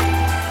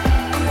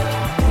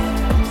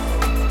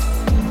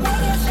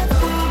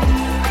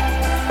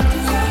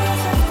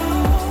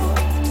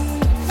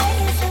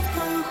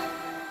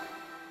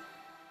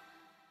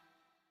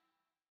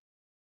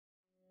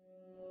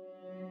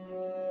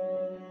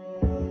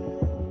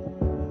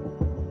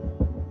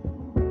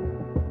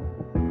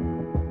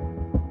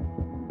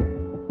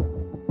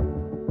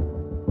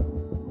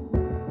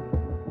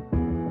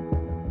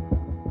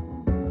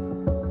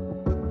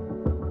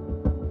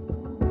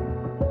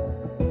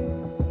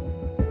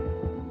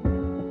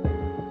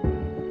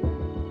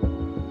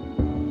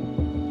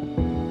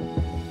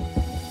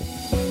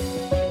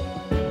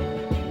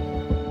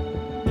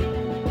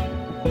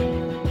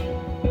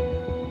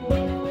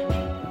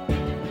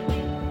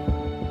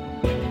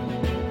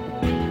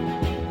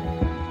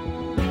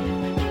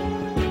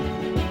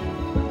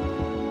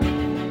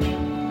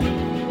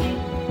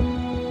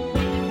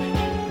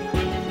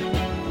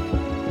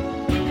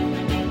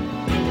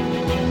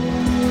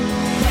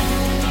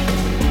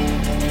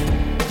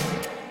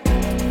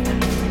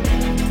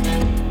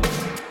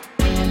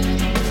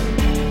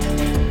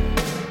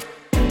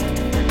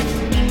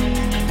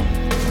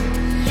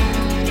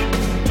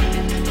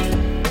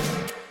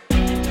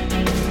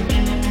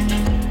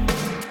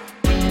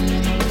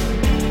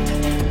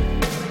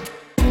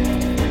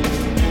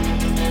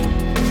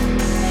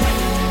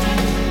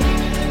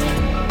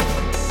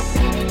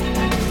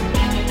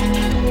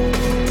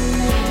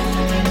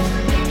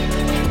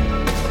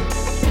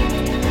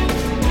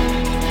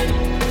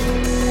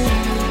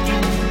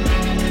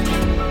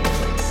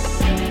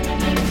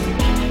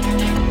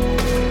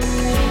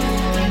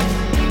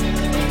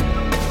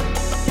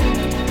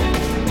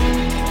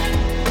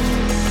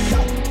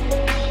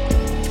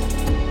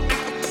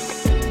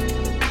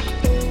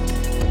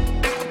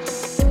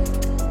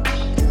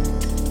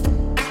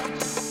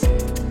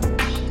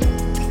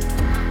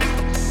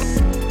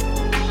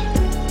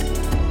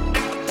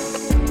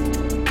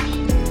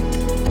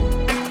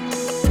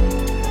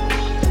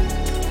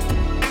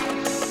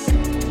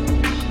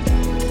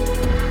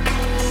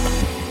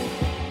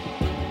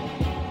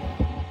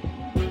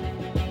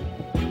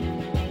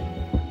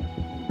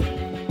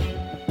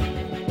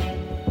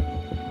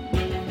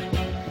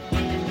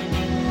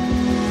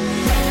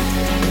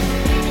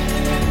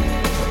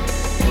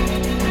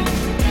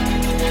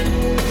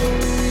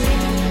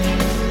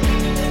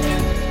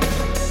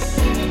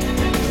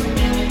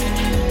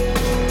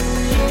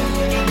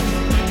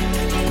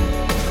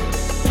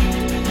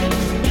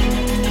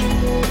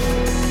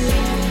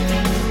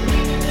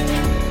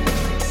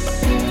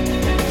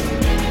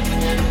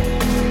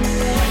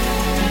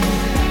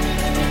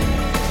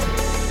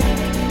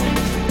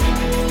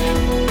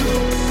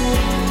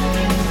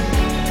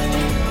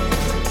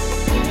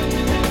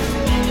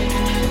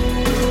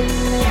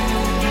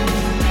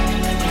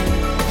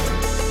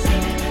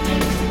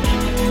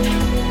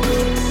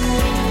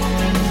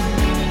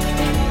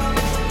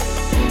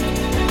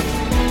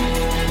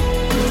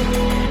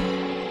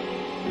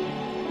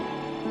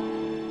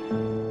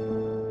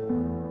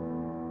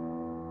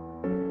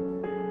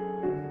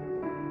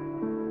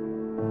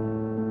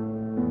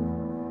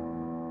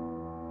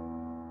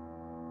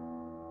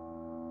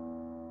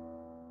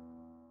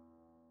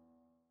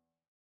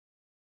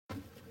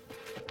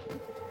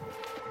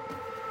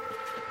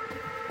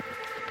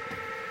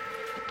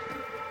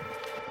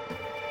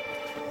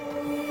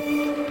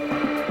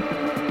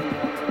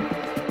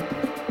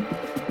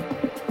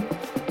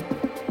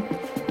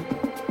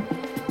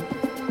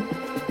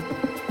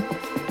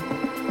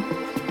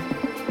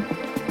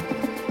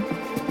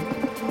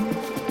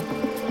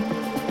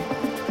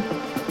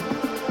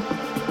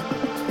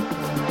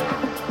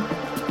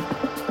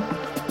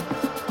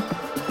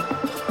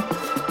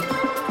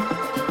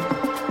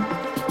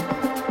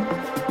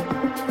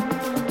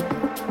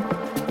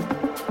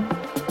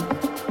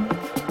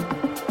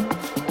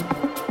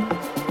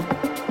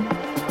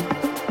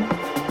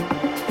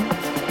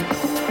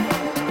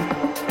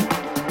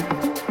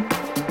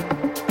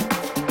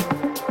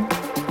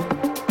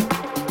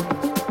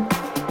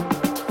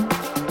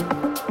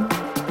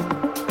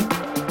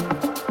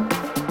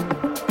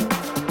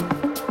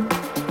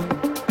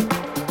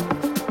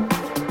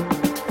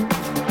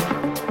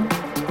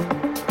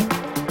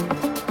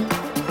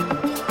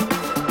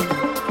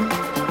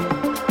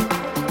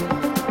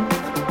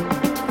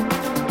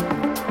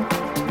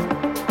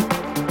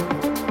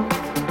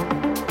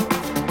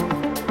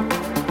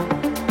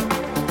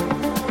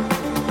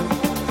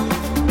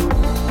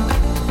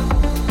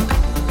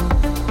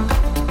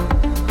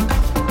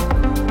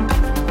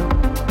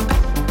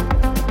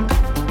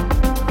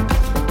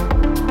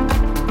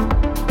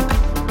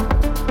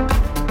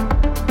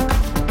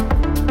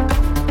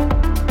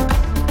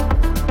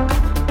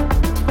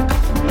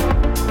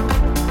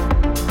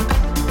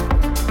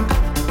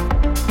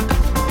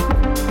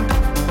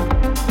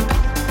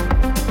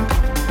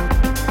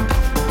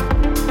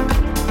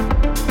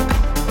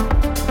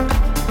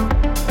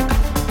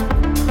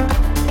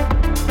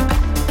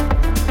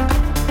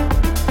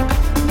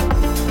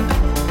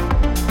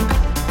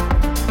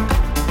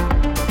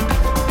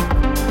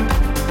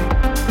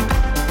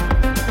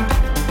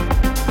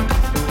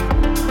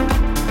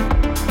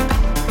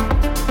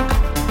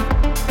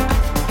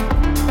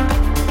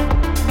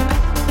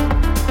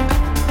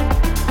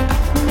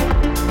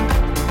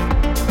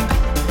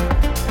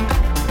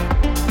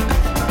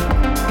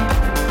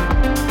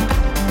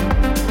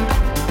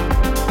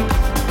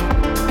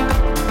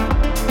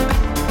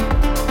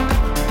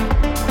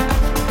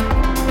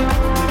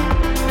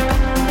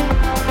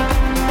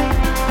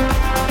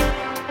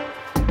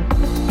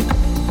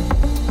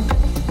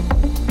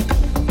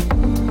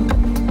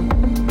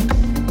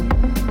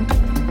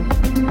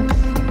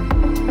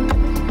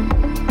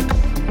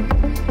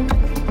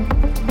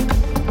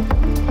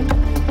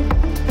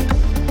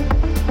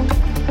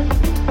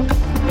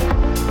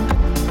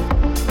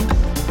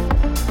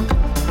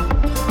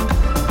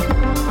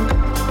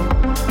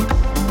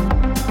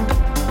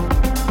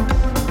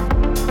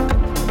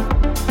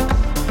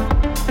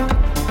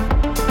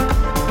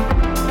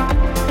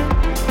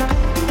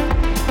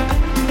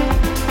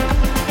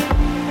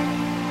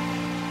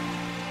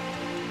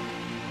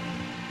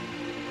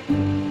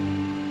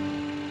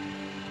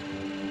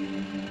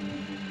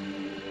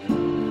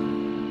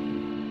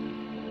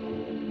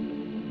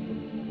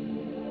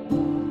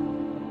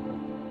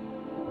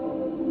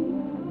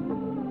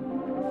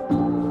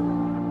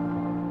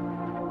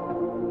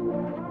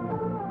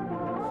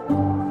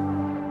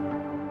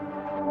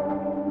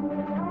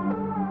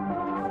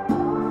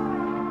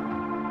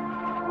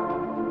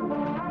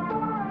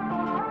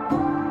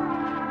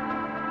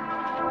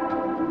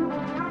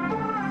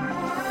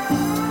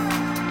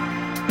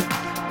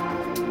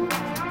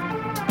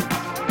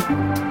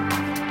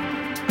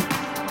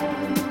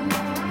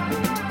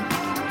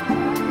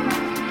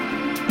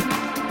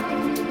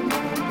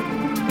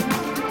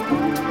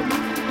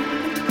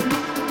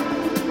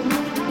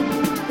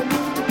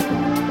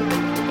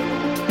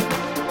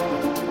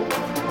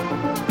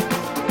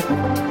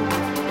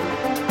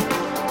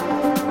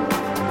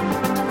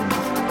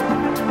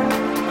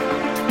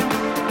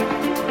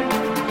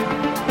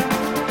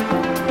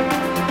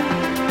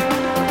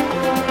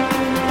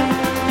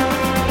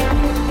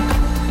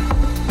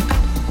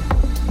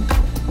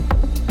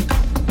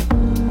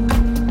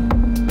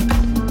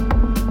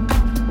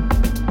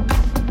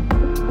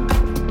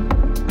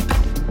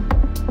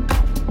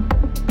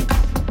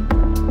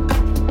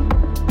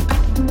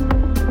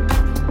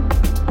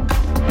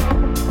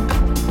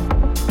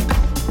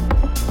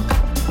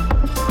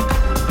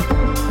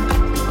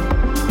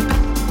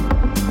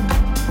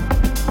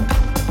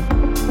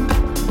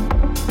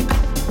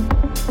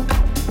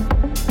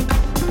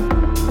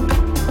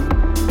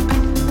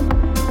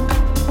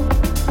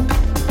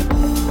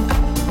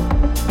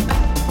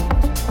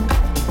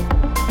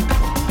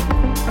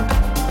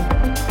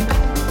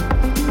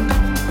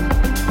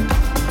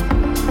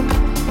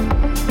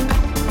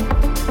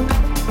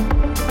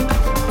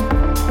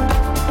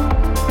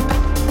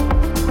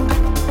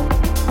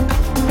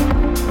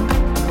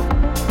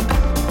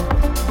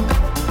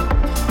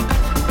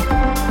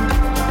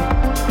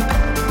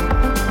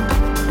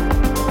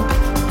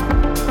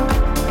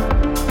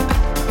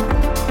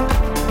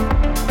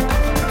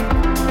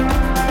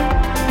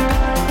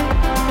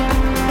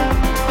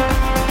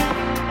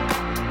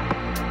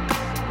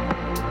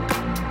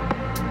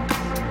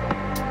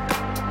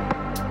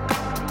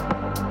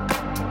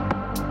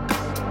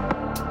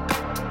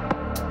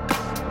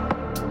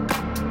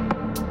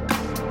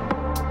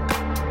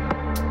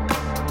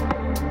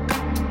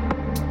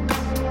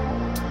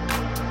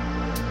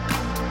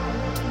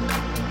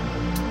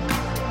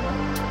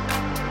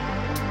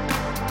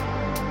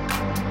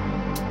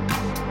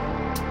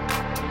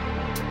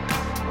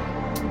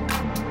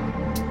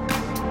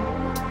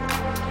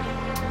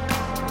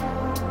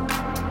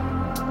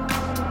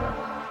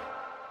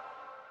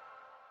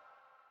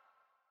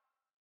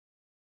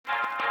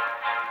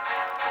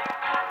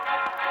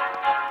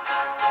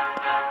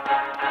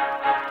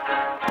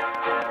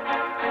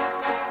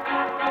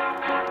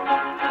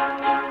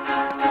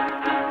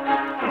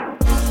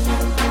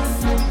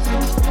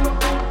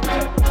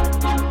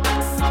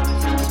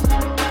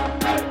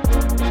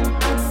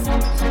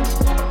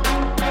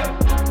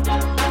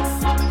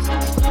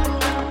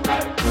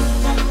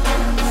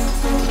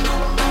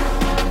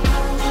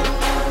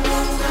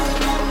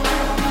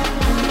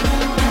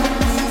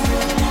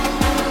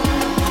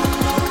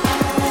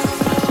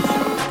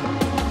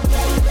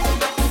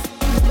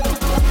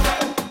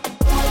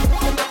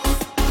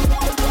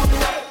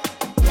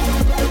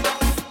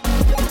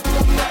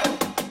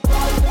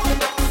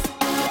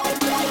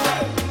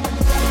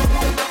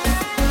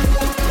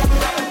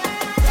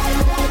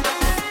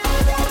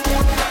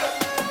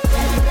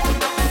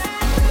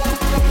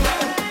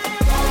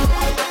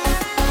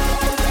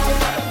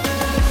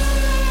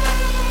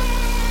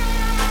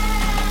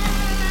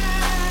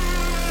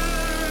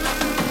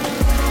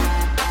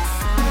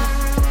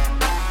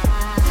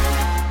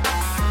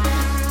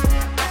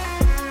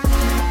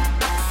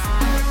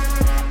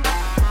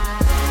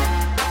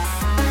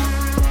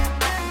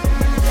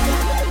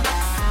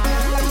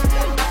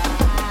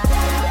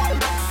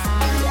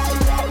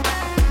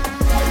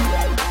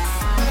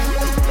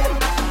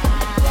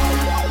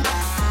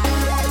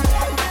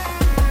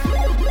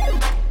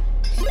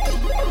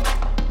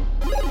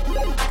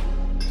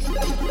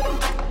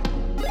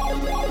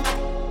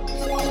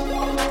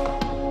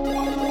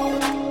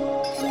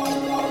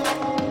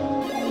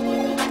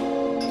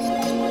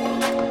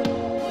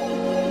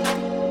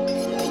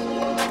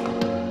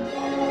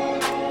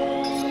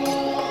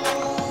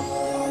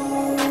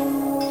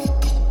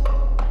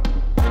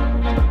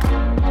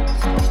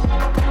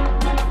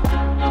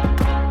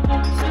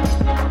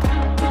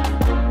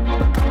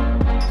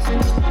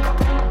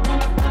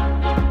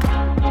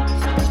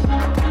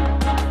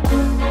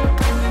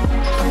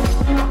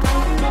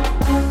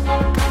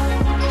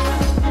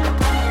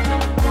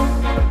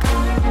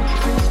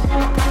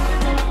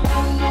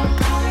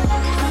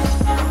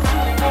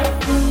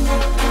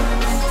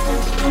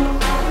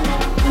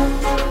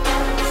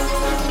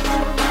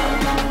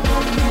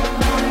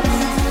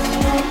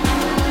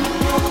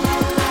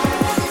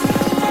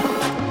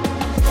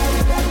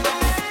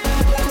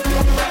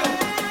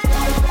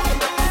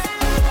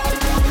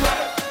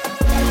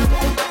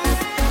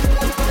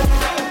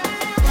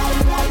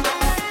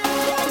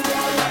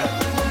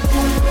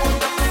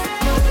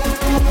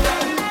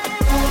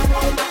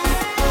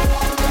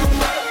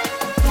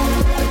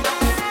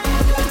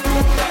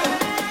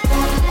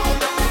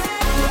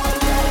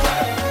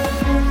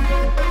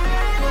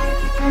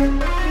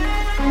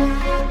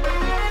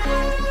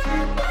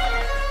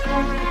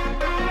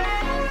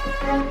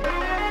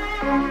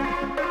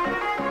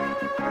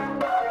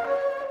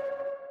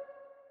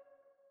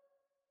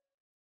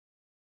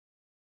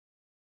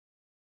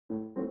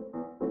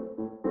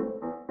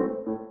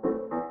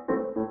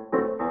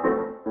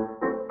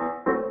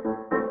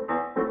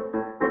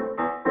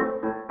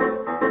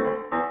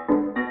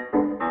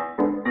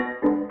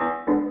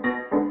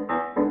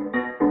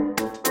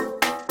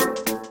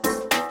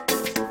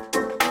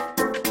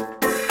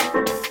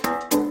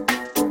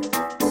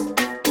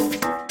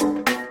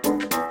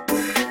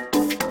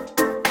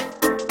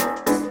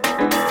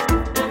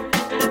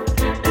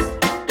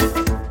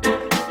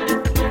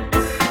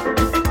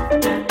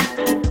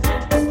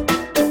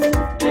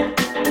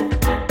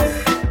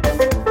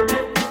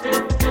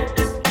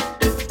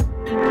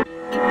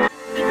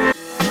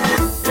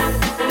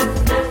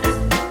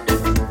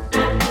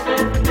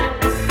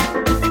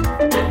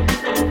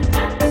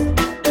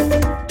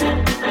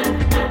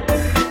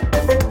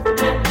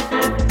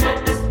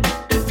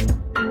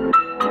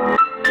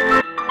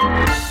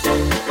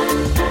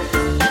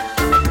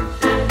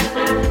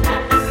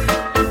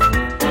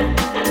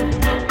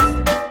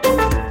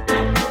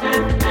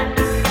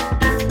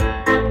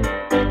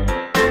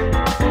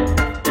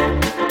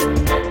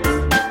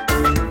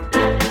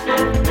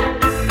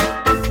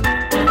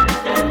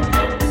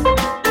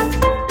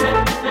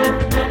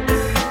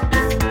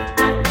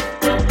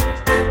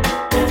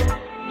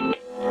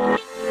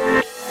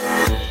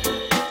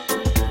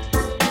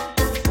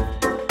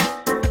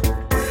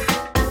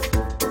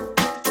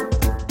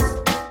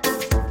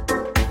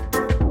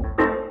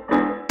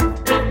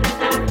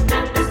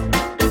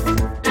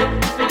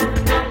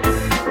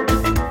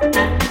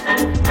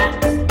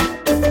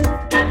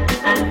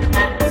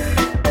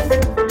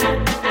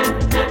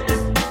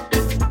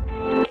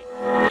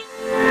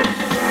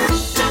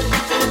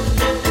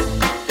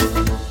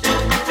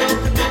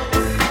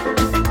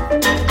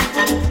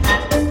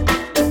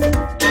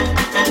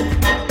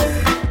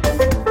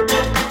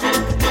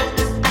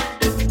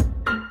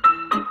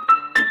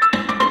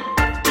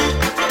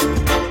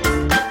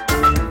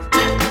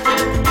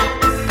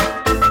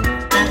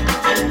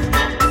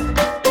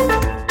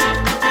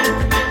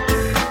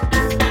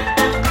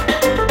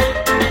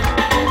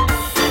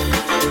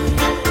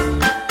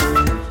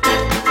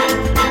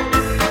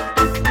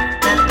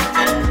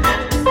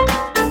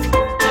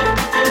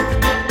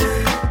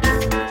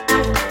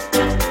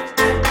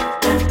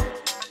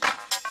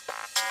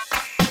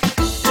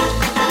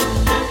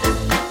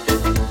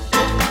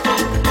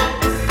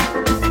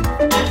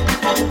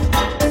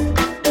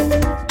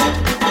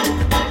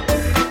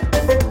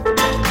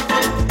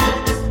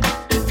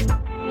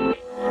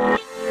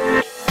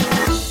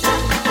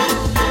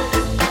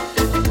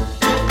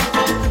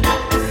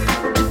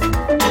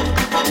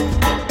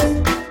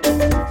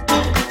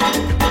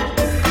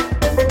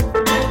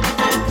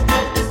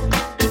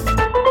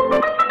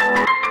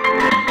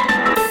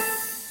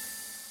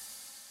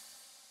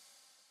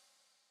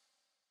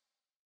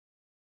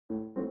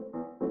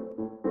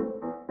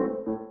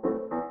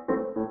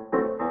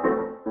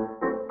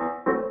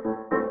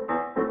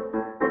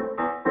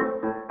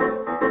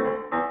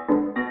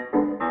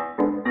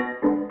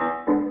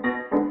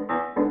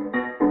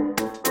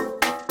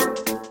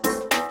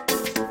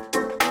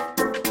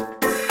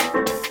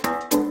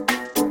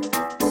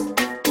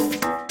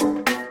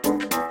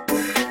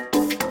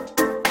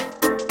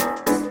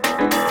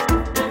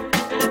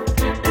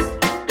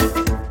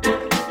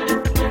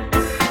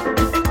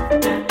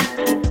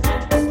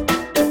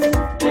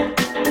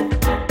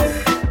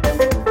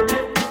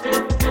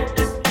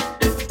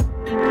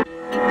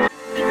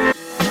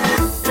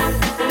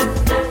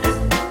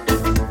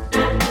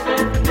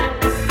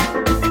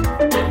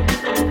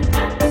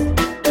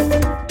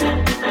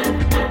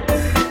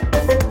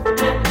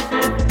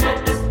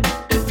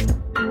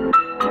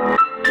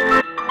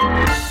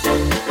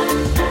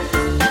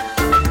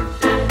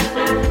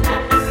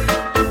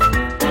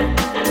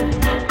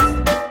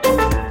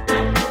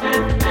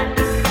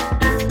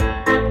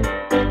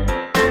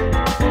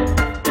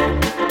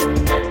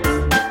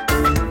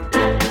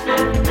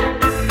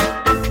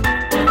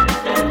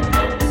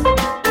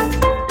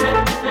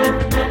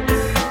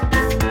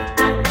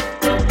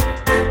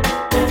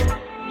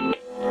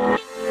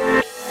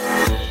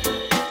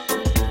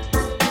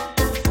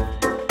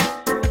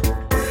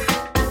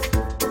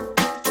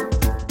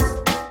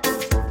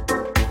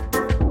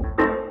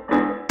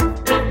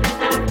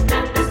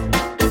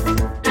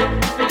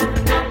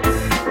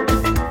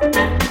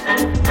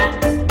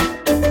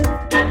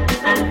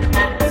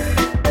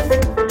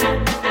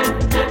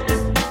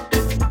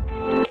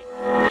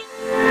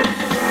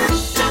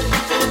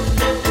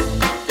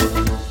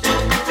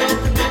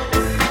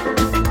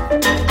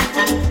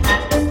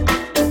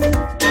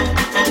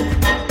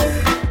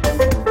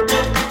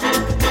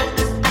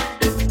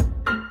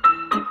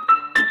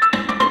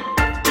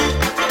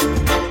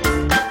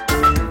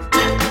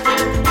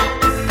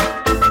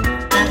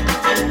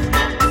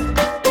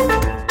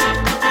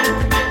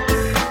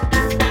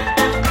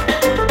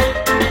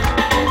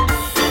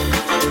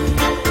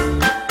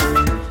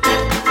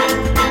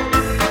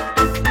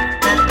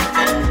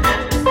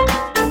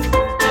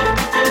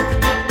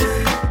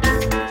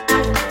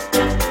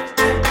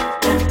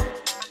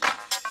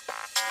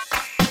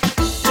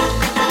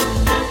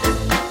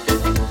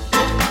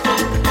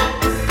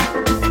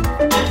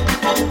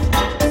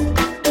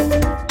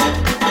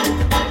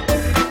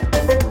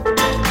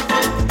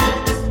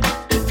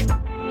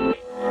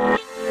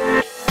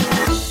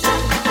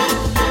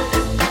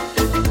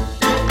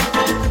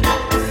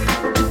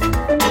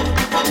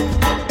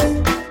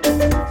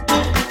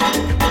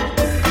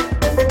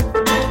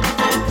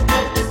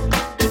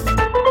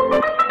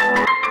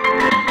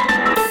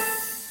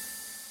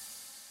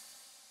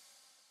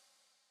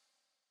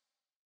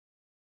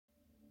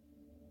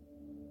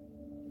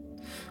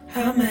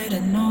 I met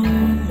an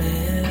old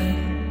man.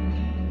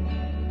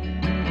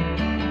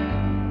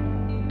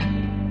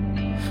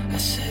 I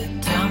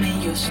said, tell me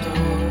your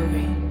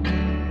story.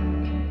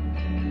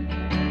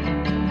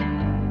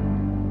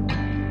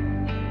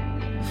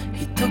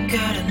 He took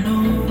out an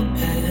old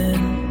pen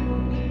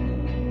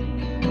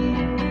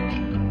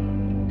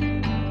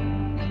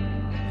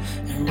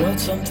and wrote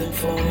something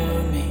for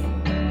me.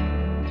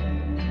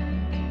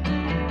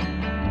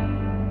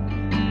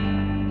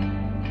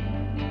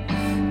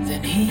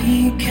 Then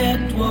he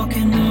kept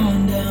walking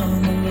on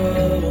down the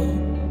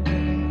road,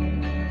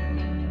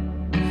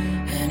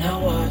 and I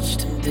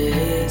watched him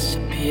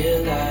disappear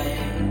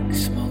like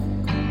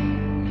smoke.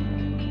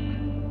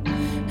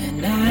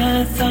 And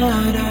I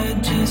thought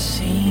I'd just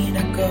seen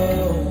a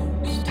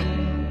ghost.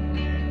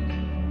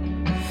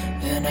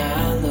 Then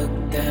I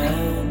looked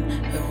down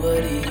at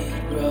what he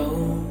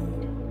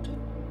wrote.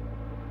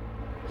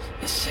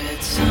 It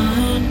said,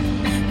 son,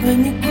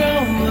 when you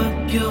grow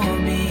up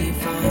you'll be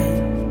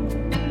fine.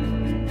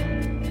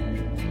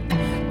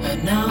 I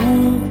know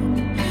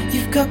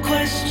you've got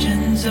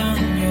questions on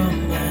your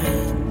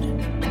mind.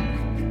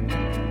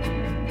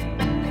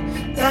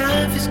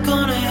 Life is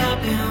gonna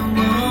happen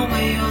one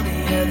way or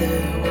the other,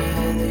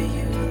 whether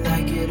you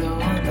like it or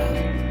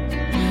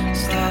not.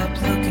 Stop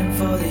looking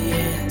for the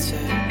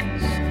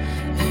answers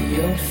and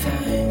you'll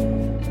find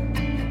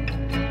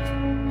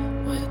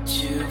what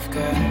you've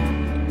got.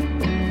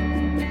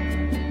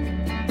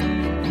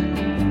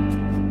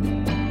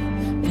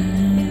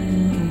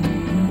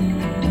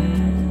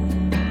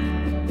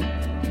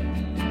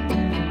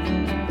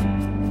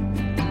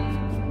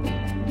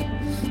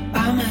 I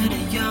met a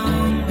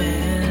young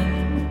man.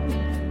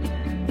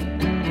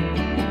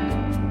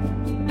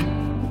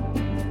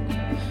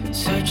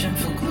 Searching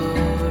for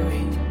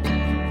glory.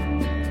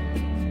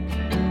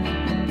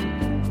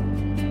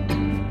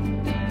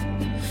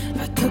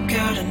 I took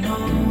out an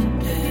old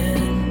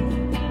pen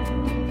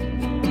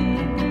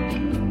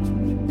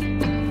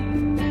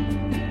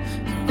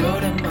and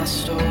wrote in my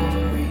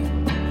story.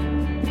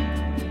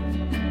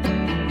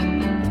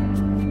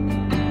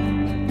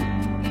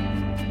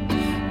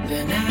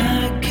 Then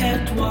I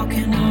kept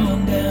walking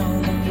on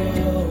down the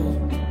road.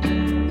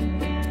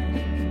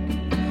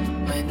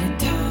 When the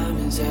time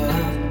is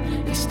up,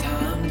 it's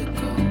time to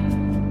go.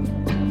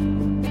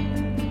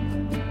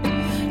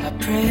 I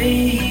pray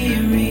he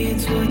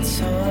reads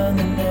what's on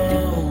the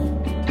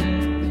note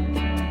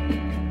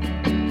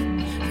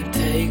and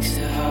takes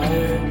to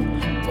heart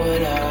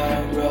what I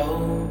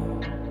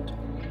wrote.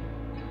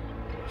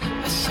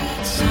 I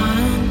said,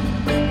 son,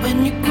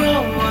 when you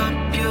grow up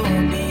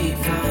you'll be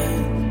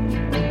fine.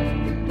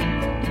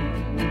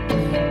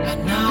 I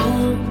know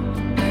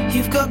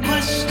you've got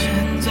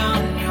questions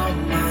on your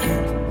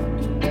mind.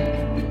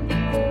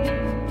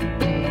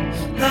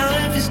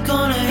 Life is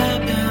gonna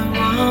happen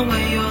one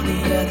way or the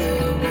other,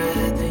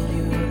 whether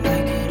you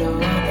like it or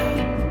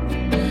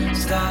not.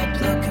 Stop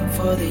looking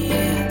for the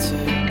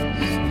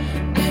answers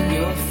and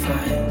you'll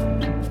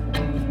find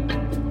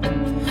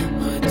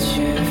what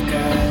you've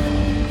got.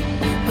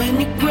 When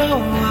you grow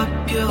up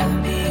you'll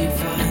be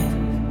fine.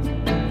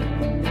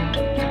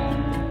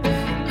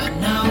 I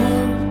know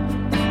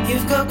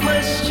you've got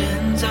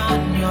questions on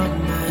your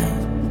mind.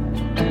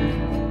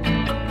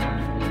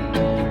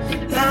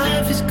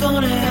 Life is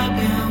gonna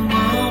happen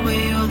one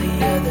way or the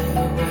other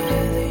way.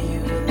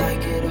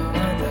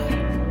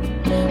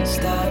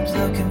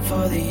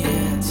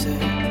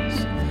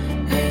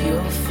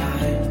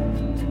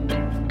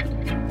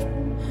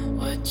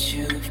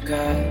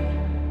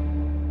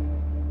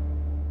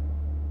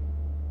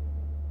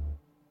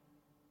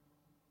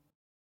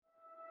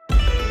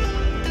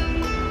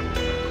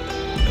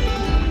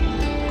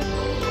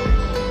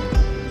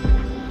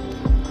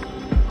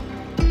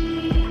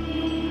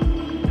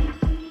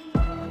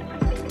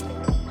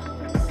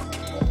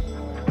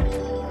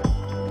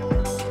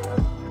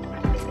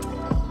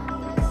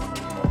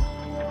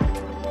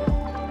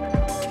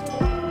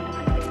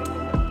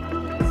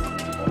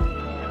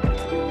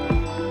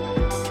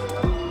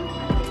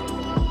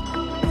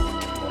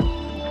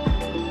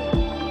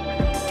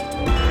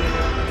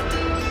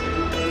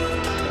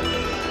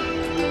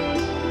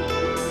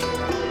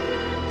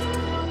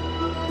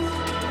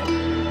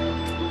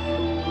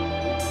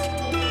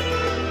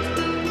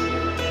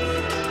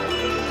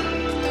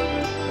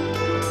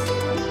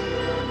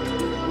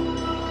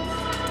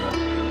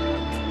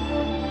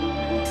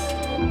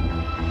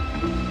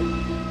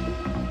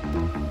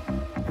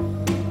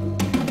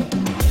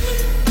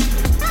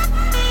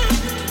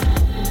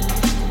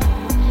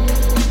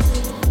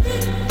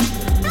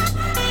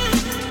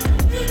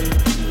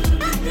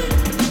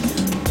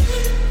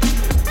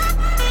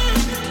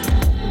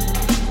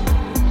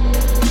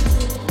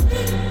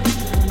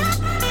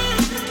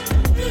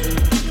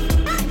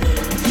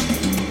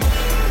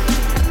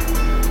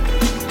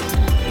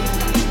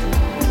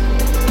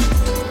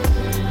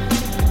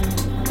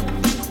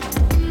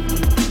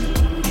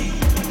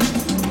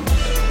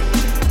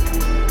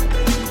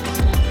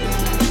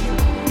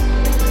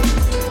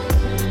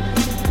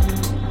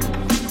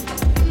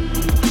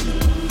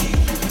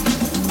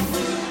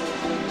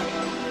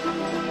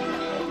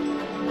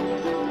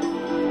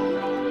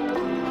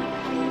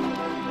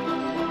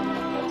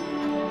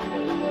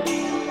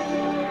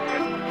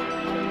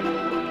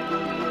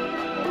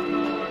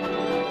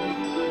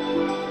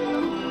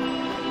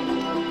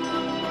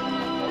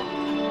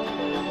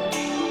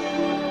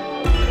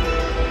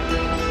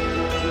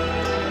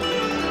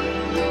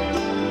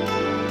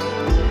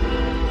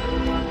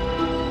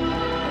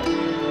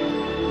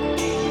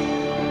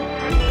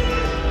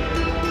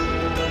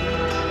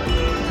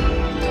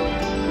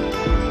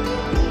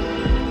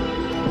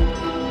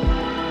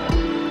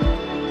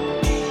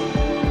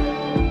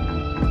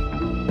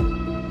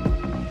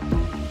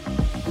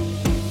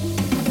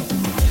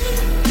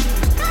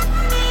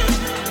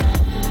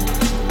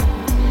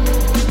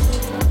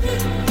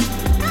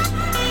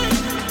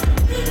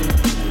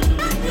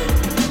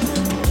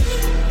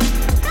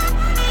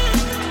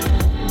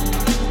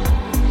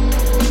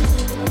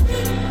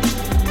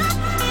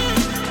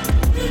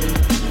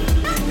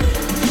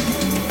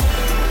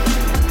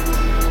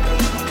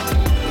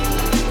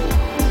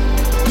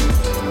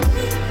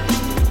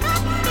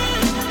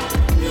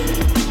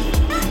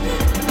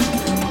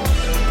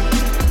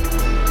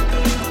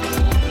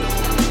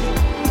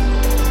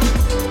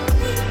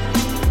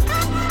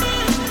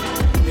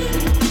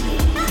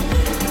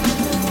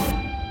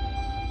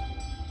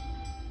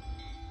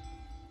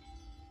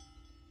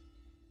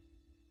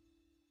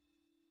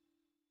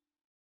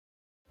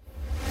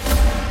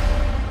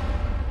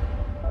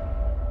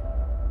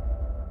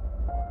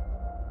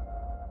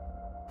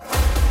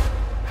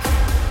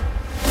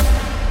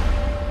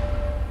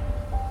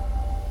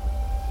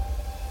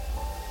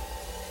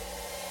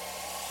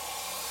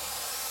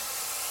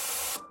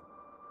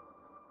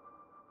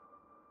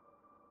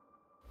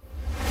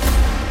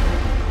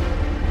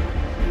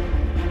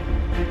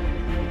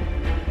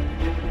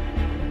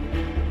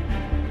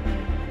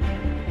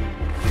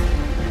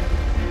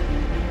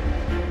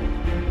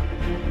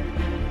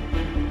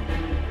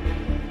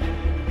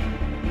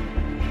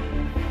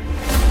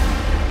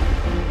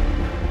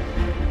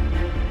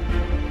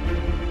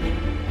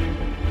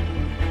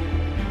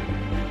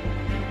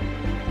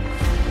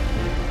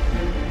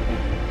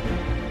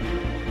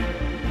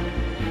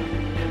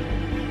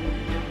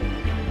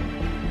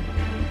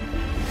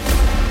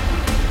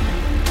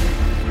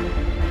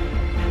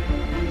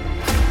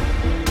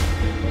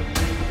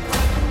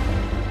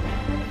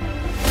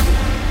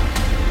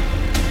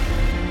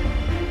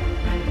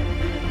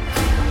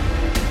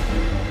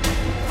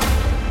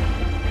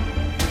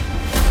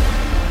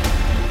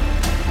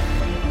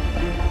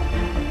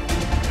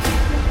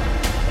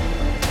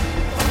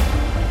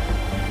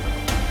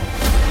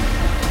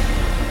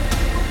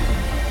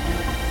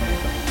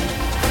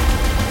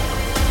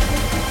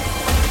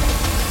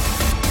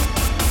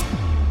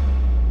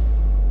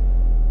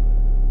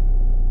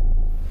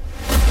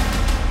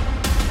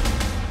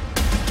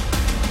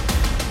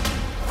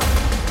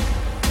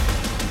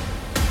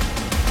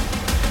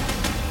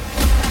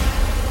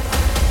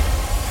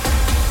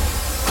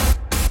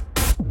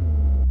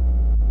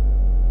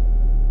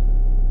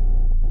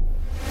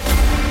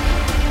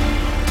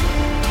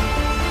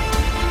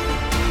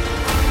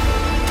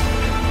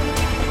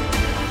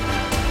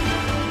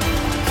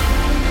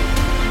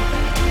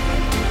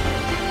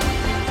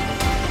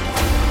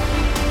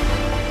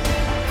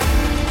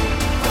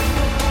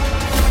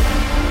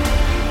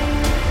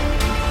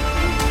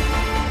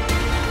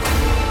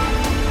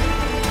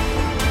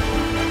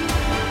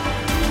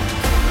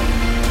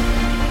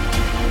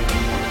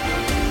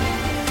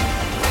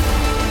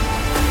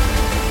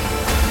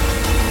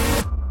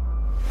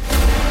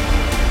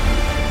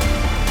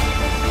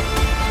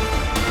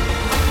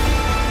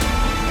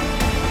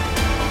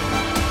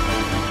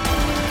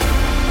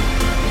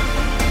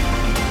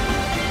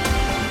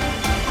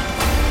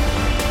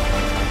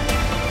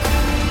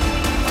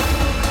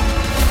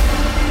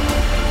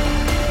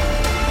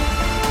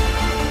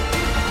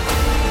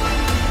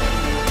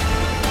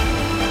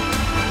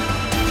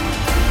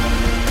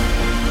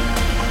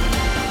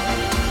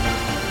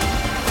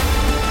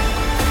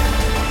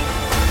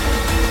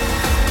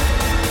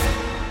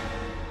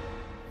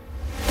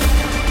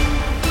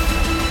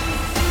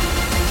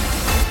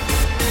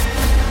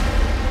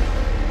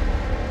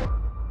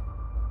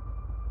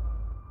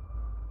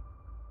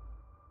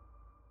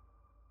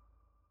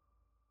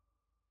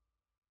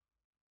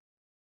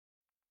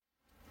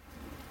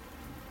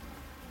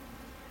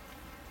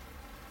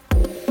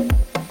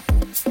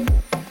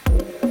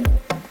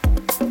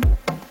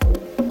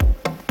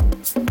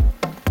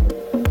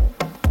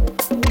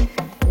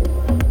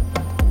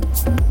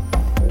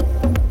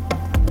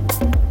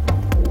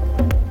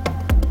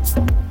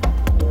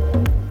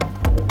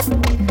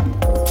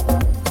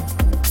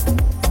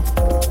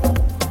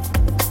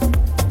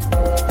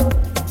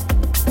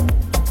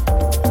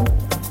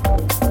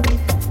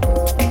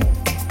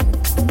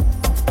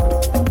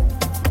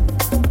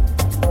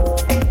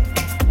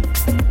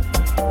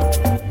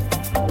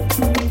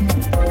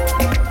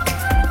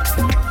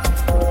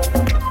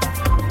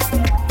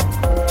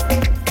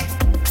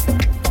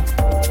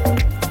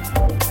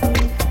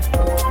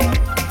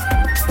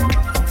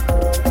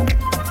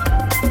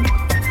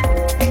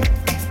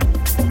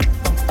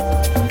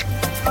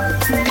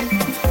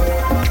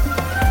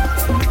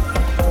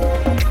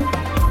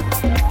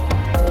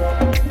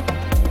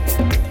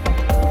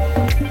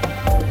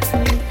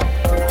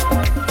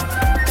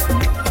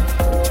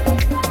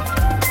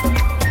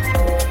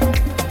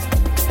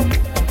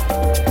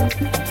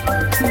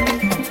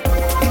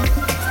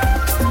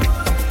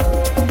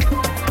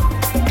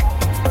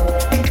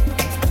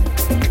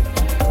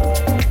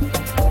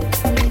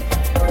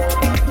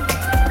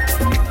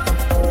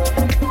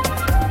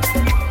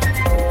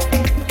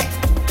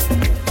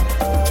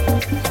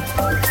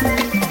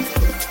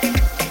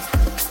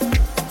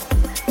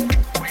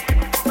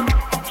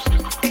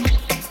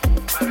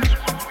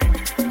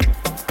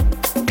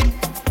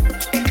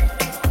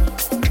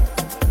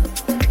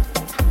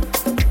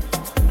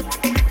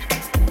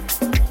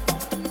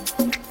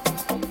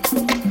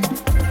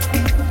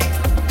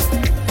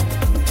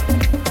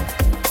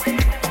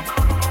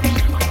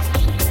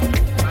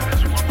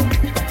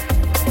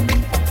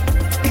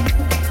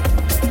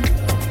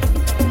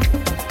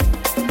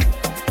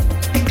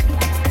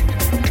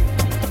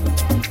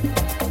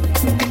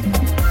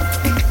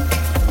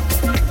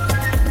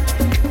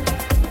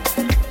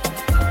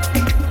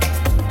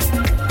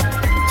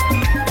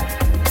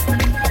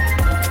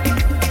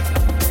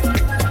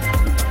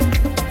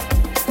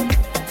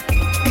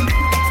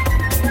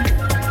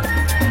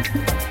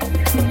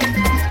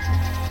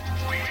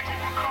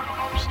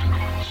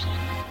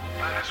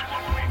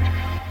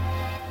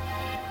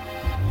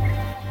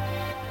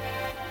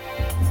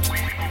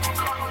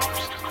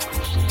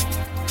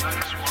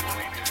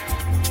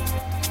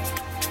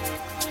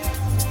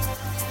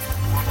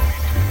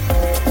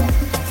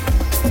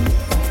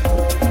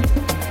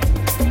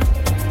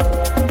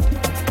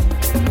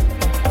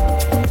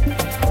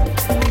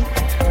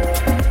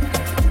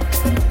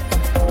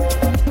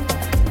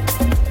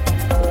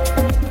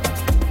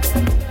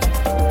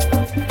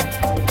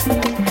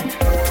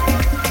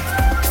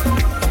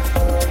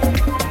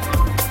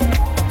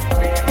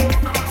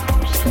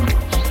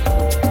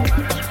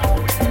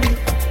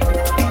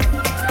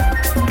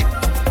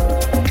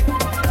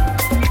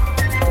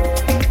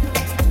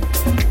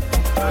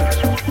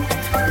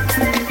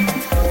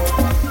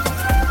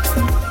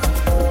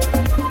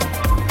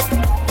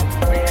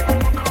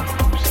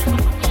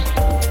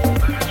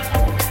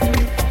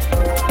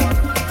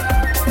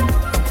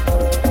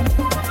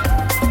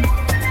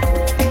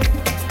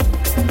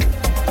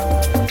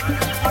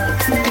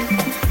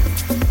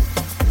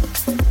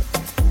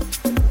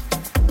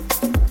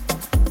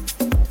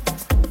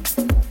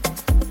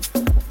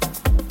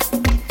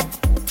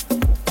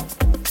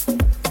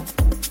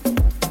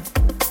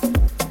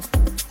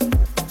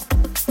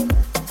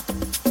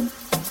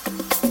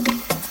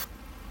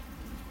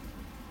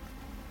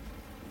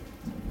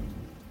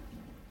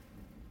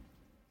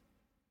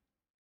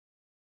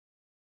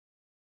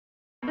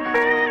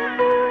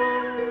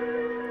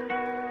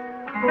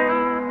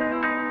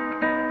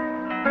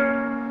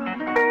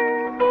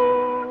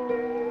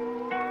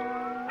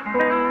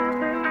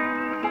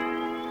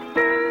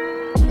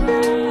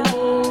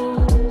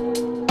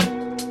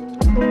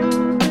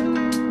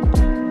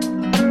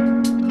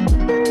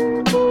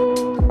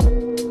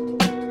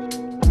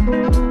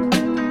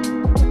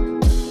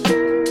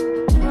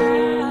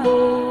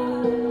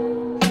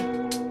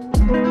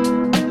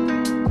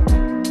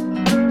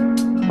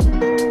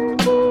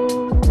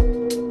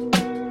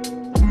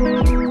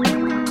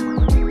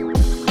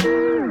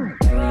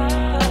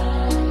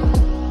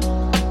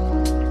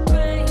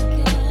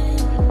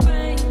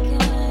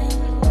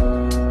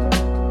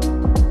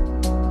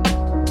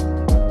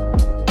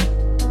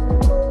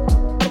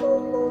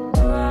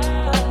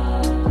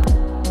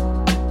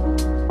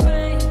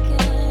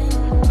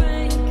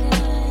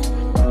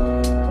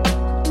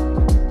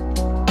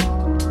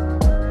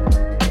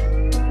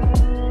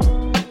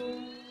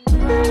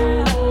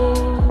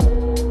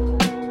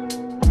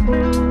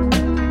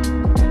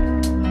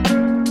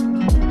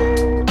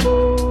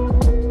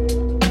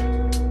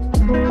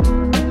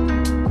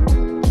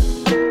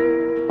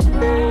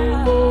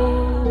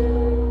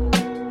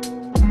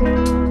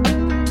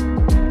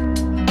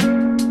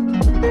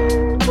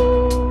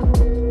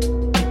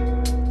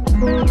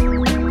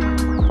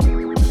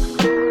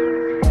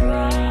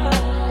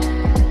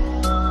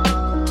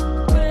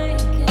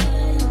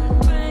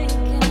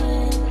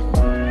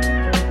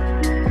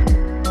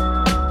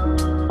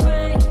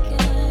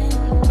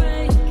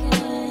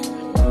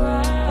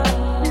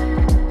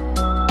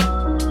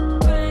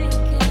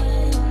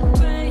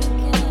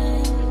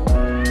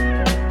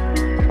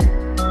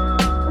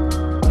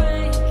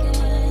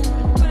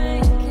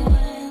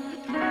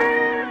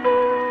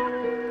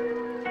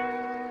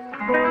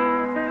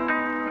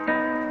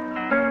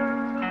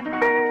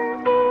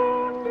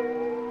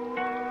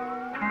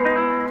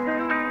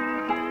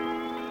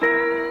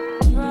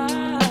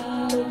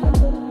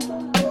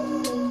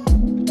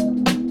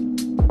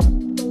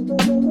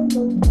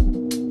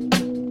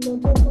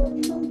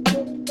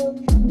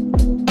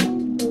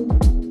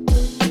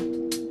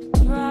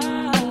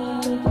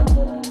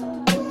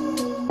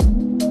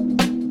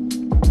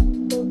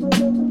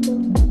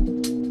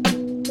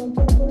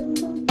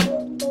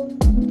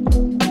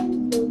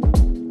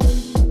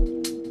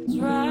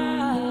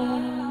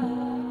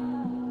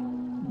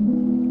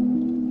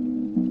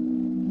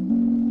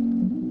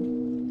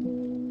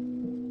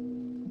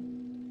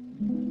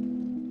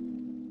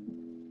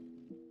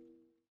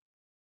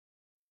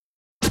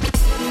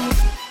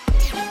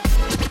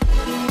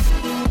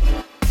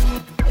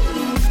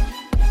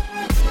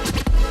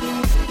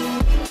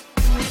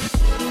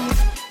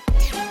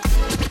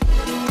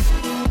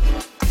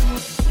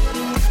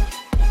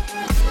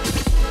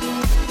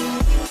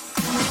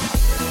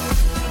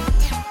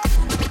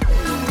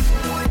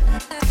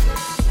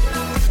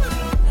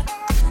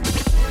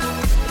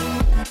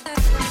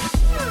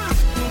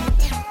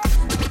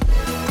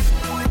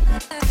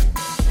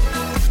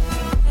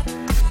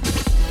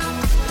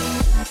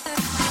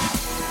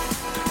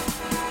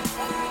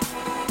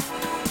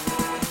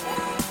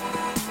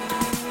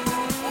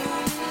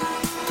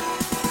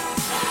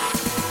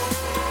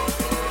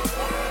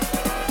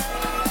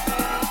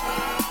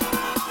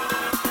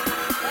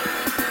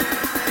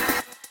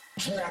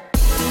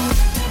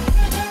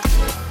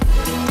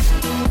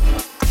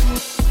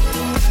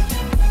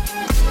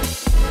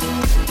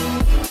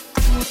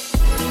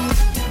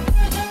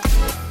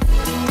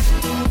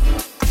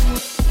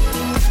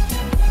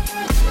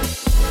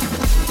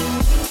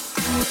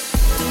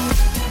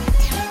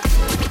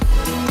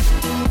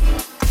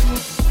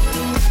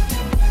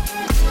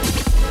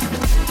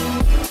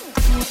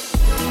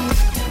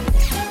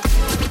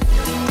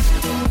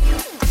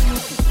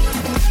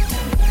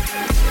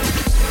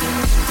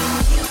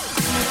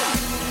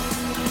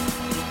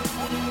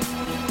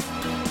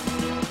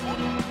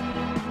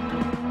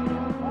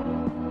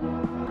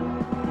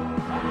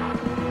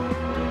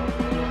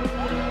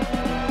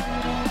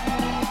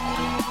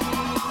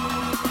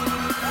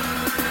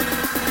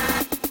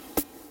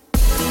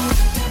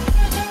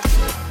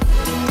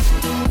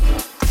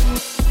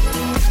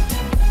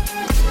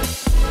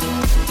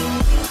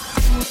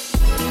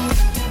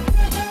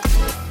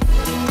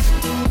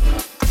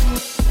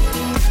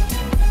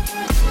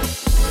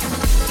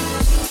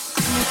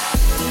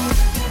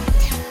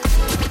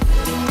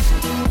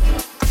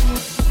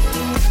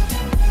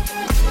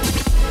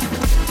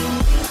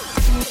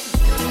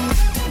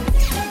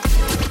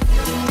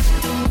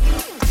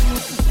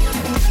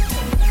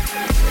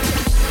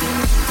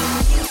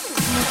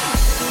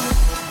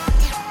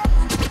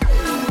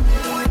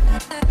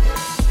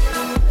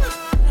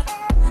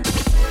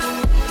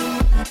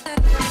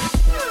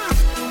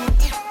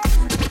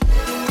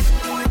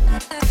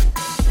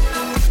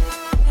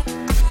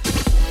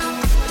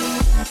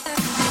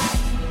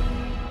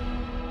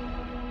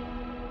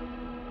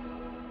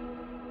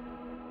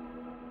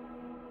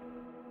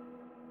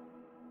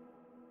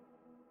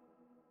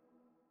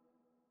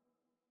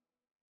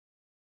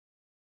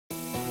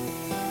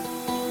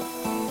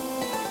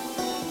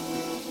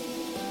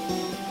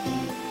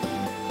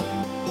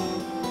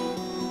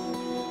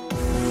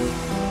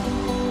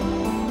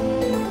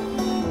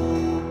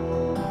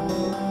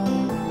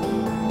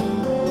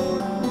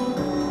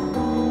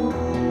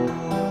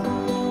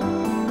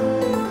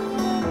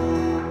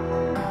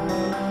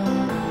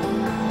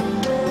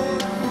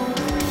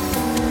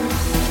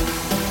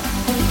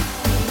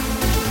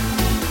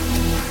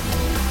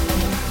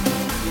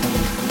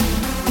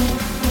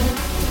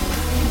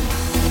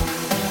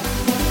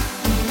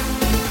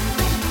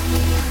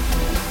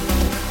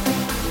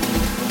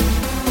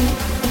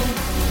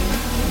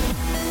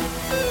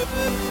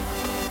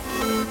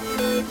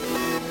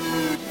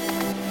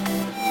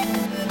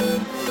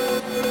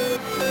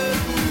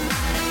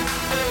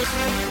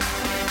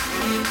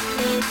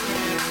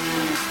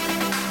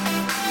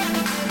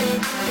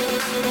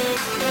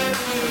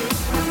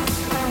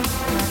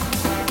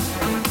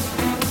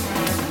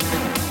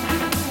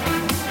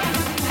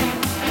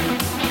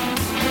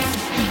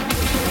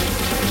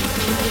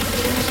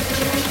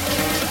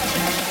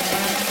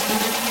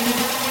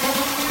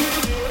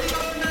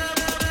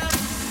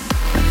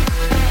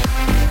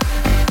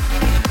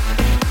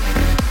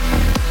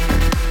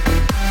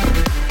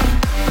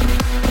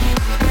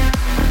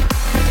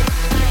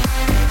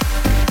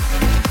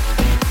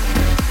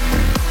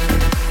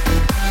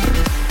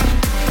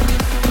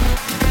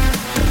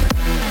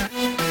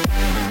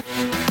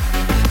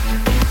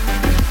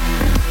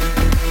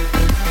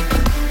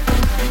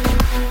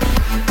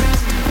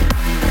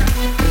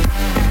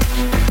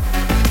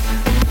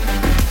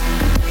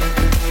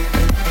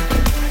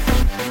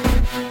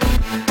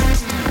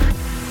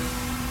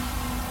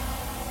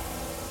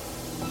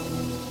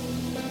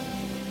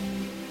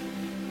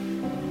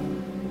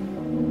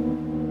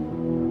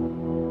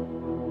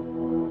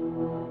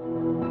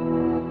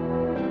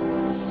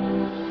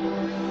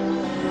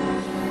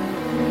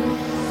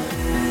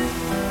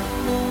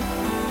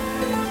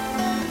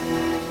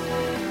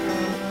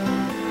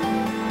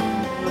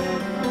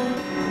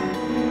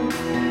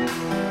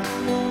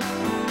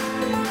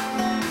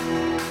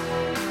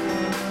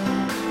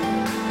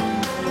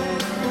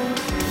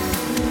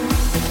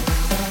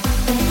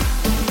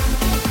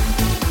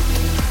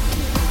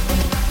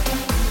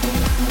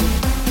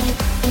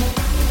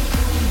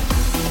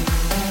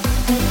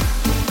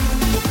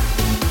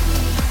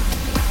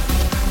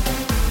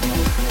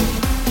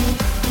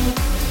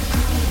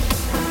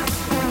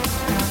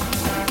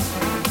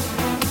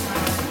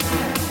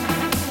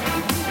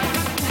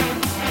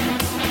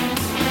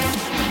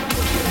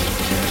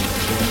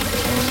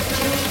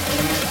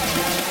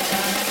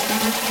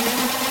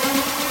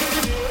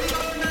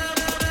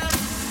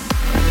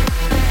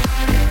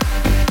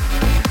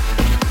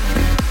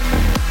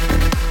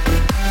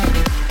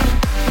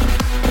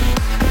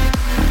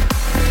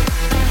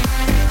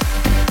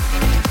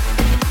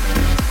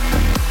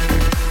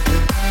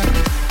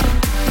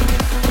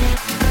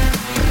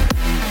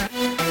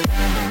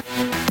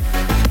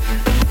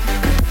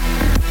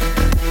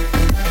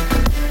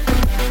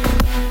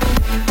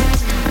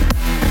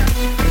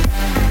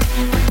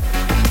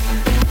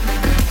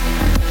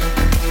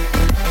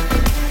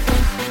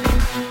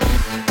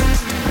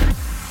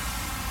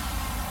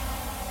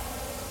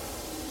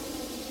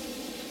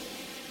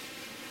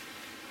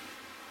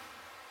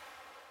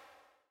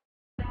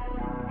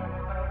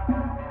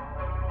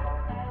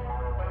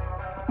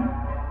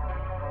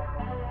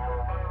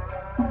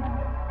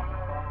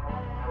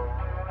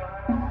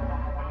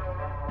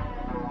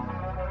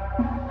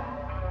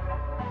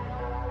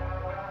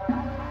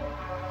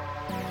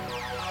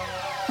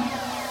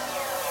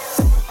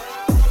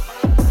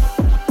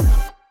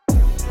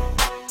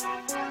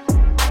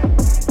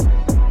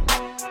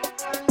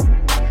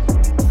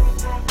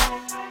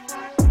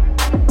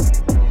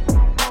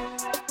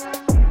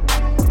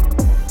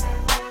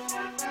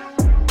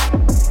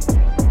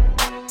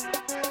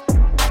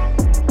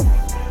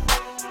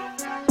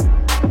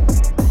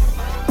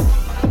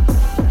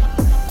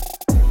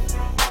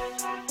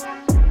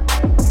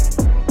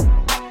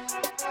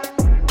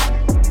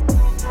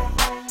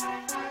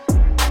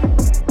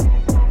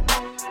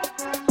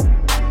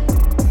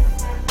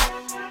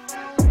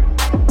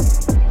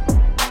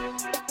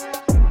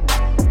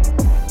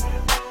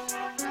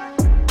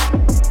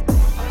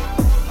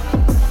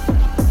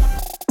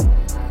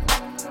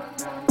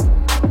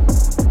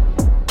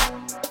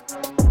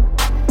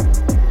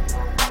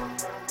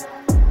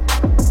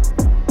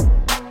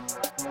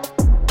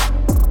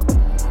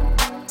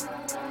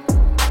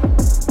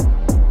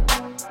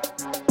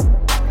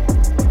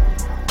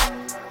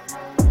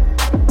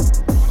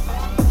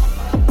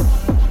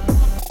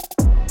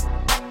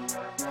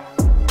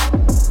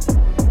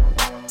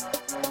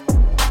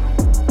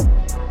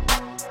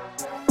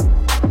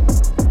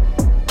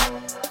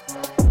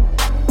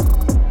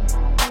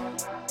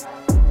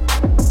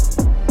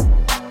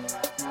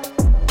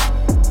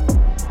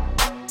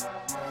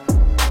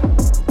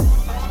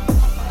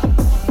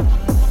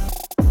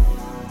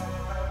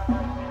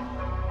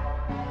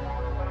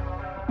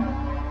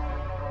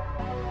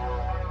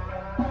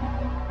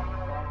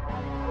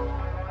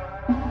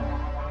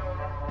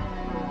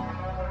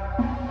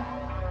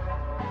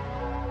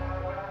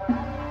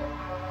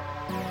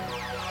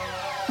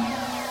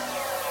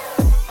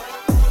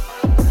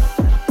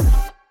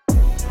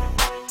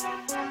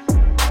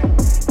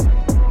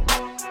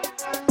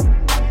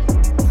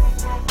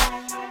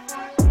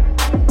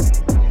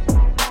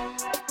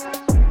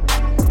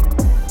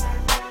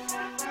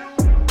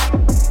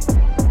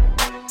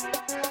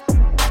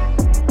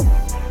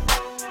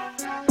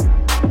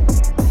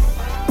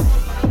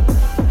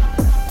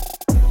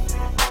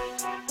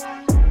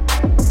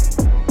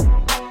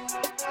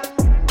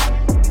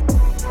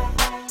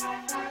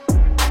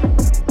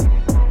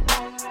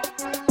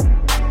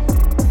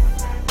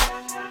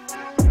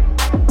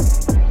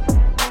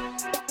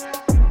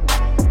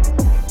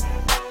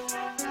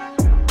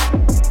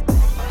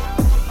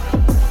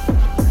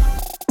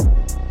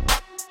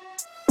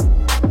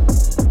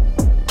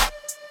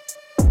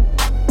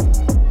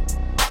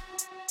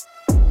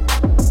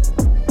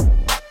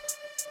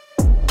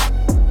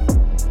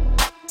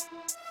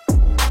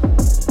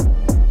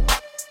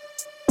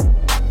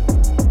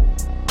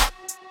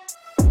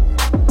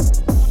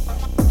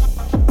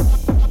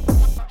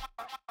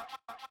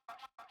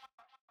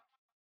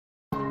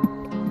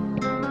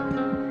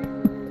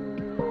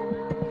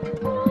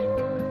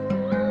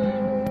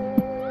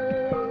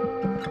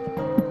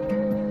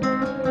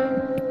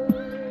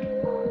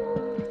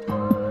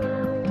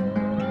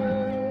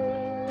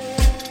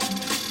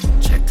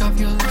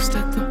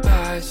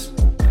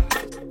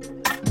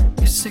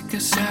 sick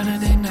of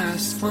Saturday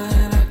nights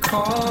when I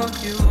call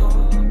you.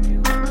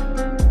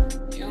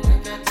 You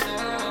ain't got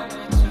time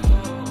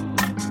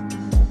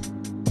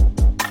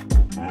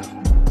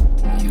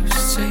to. You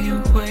say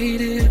you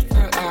waited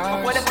for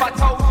hours. What if I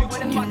told you?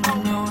 You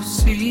know I'll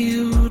see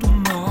you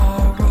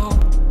tomorrow.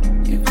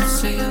 You can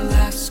say your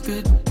last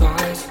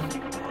goodbyes.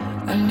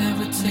 I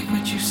never take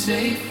what you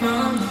say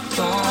from the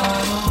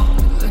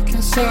bottle.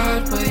 Looking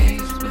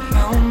sideways, but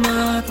how am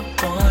I the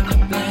one to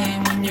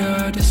blame when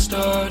you're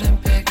distorting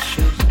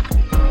pictures?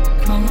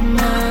 Calling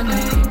my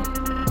name.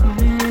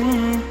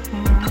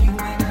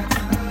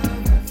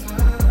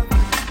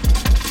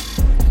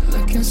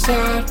 Looking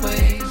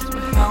sideways,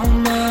 but how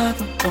am I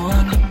the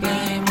one to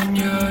blame when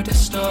you're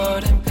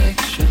distorting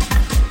pictures?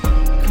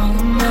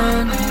 Calling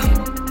my name.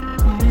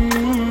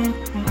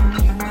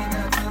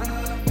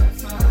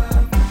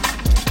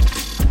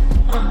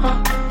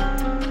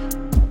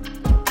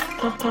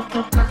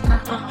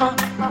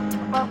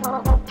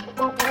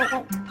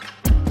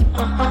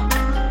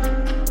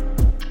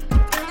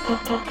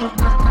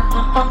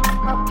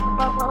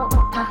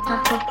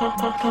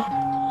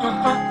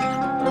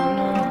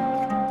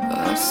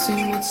 I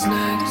see what's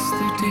next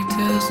through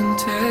details and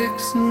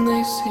texts, and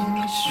they see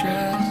me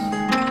stressed.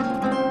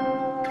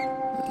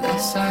 The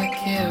less I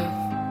give,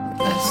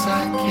 the less I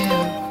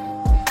give.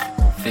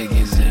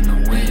 Figures in the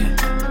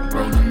wind,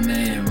 roll them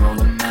in, roll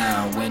them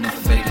out. When it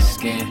faded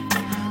skin,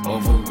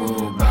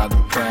 overruled by the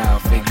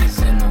crowd. Figures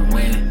in the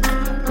wind,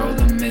 roll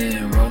them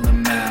in, roll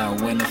them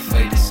out. When it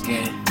faded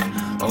skin,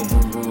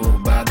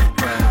 overruled by the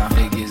crowd.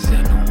 Figures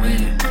in the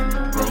wind,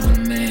 roll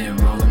them in,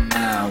 roll them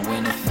out.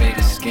 When it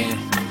faded skin,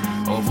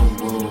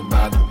 overruled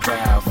by the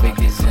crowd.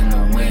 Figures in the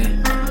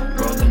wind,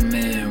 roll them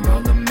in,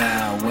 roll them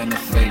out. When it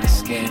faded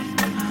skin,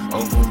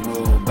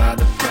 overruled by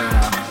the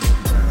crowd.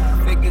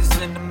 Figures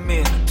in the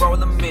mirror, roll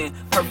them in.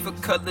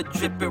 Perfect color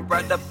dripping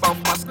right up off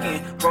my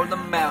skin. Roll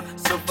them out,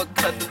 silver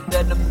color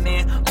that I'm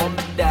in on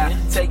the dial.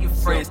 Tell your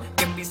friends,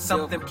 give me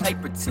something, play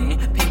pretend.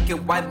 Pink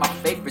and white, my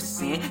favorite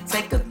sin.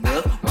 Take a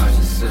look. Watch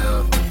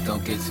yourself,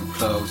 don't get too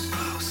close.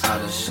 I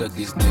done shook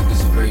these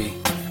niggas free.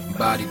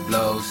 Body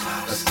blows,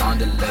 let's on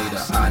the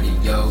later,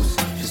 adios.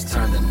 Just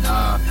turn the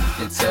knob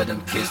and tell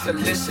them kids to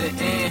listen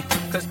in.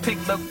 Cause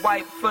pink look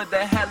white for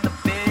the hell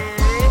of it.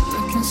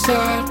 Looking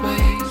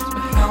sideways,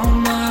 but how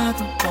am I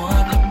the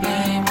one to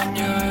blame when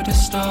you're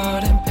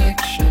distorting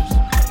pictures?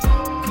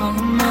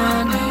 Calling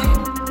my name.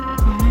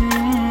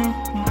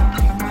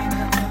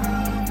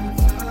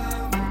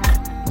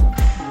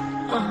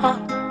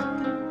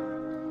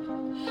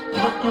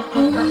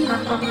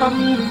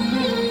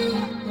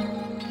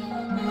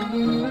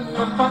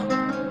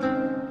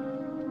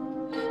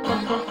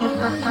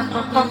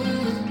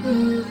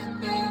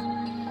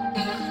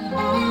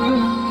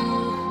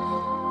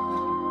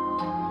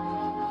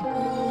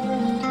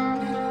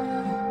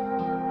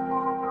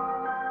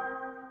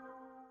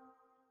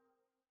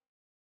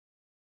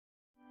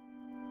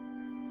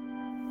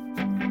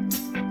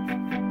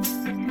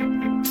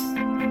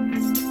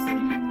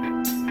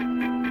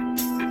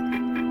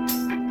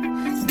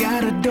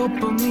 Got a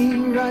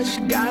dopamine rush,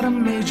 got a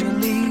major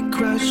league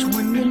crush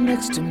when you're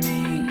next to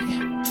me.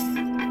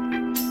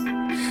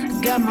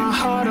 Got my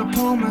heart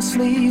upon my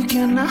sleeve,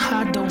 can I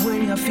hide the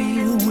way I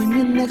feel when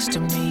you're next to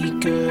me,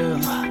 girl?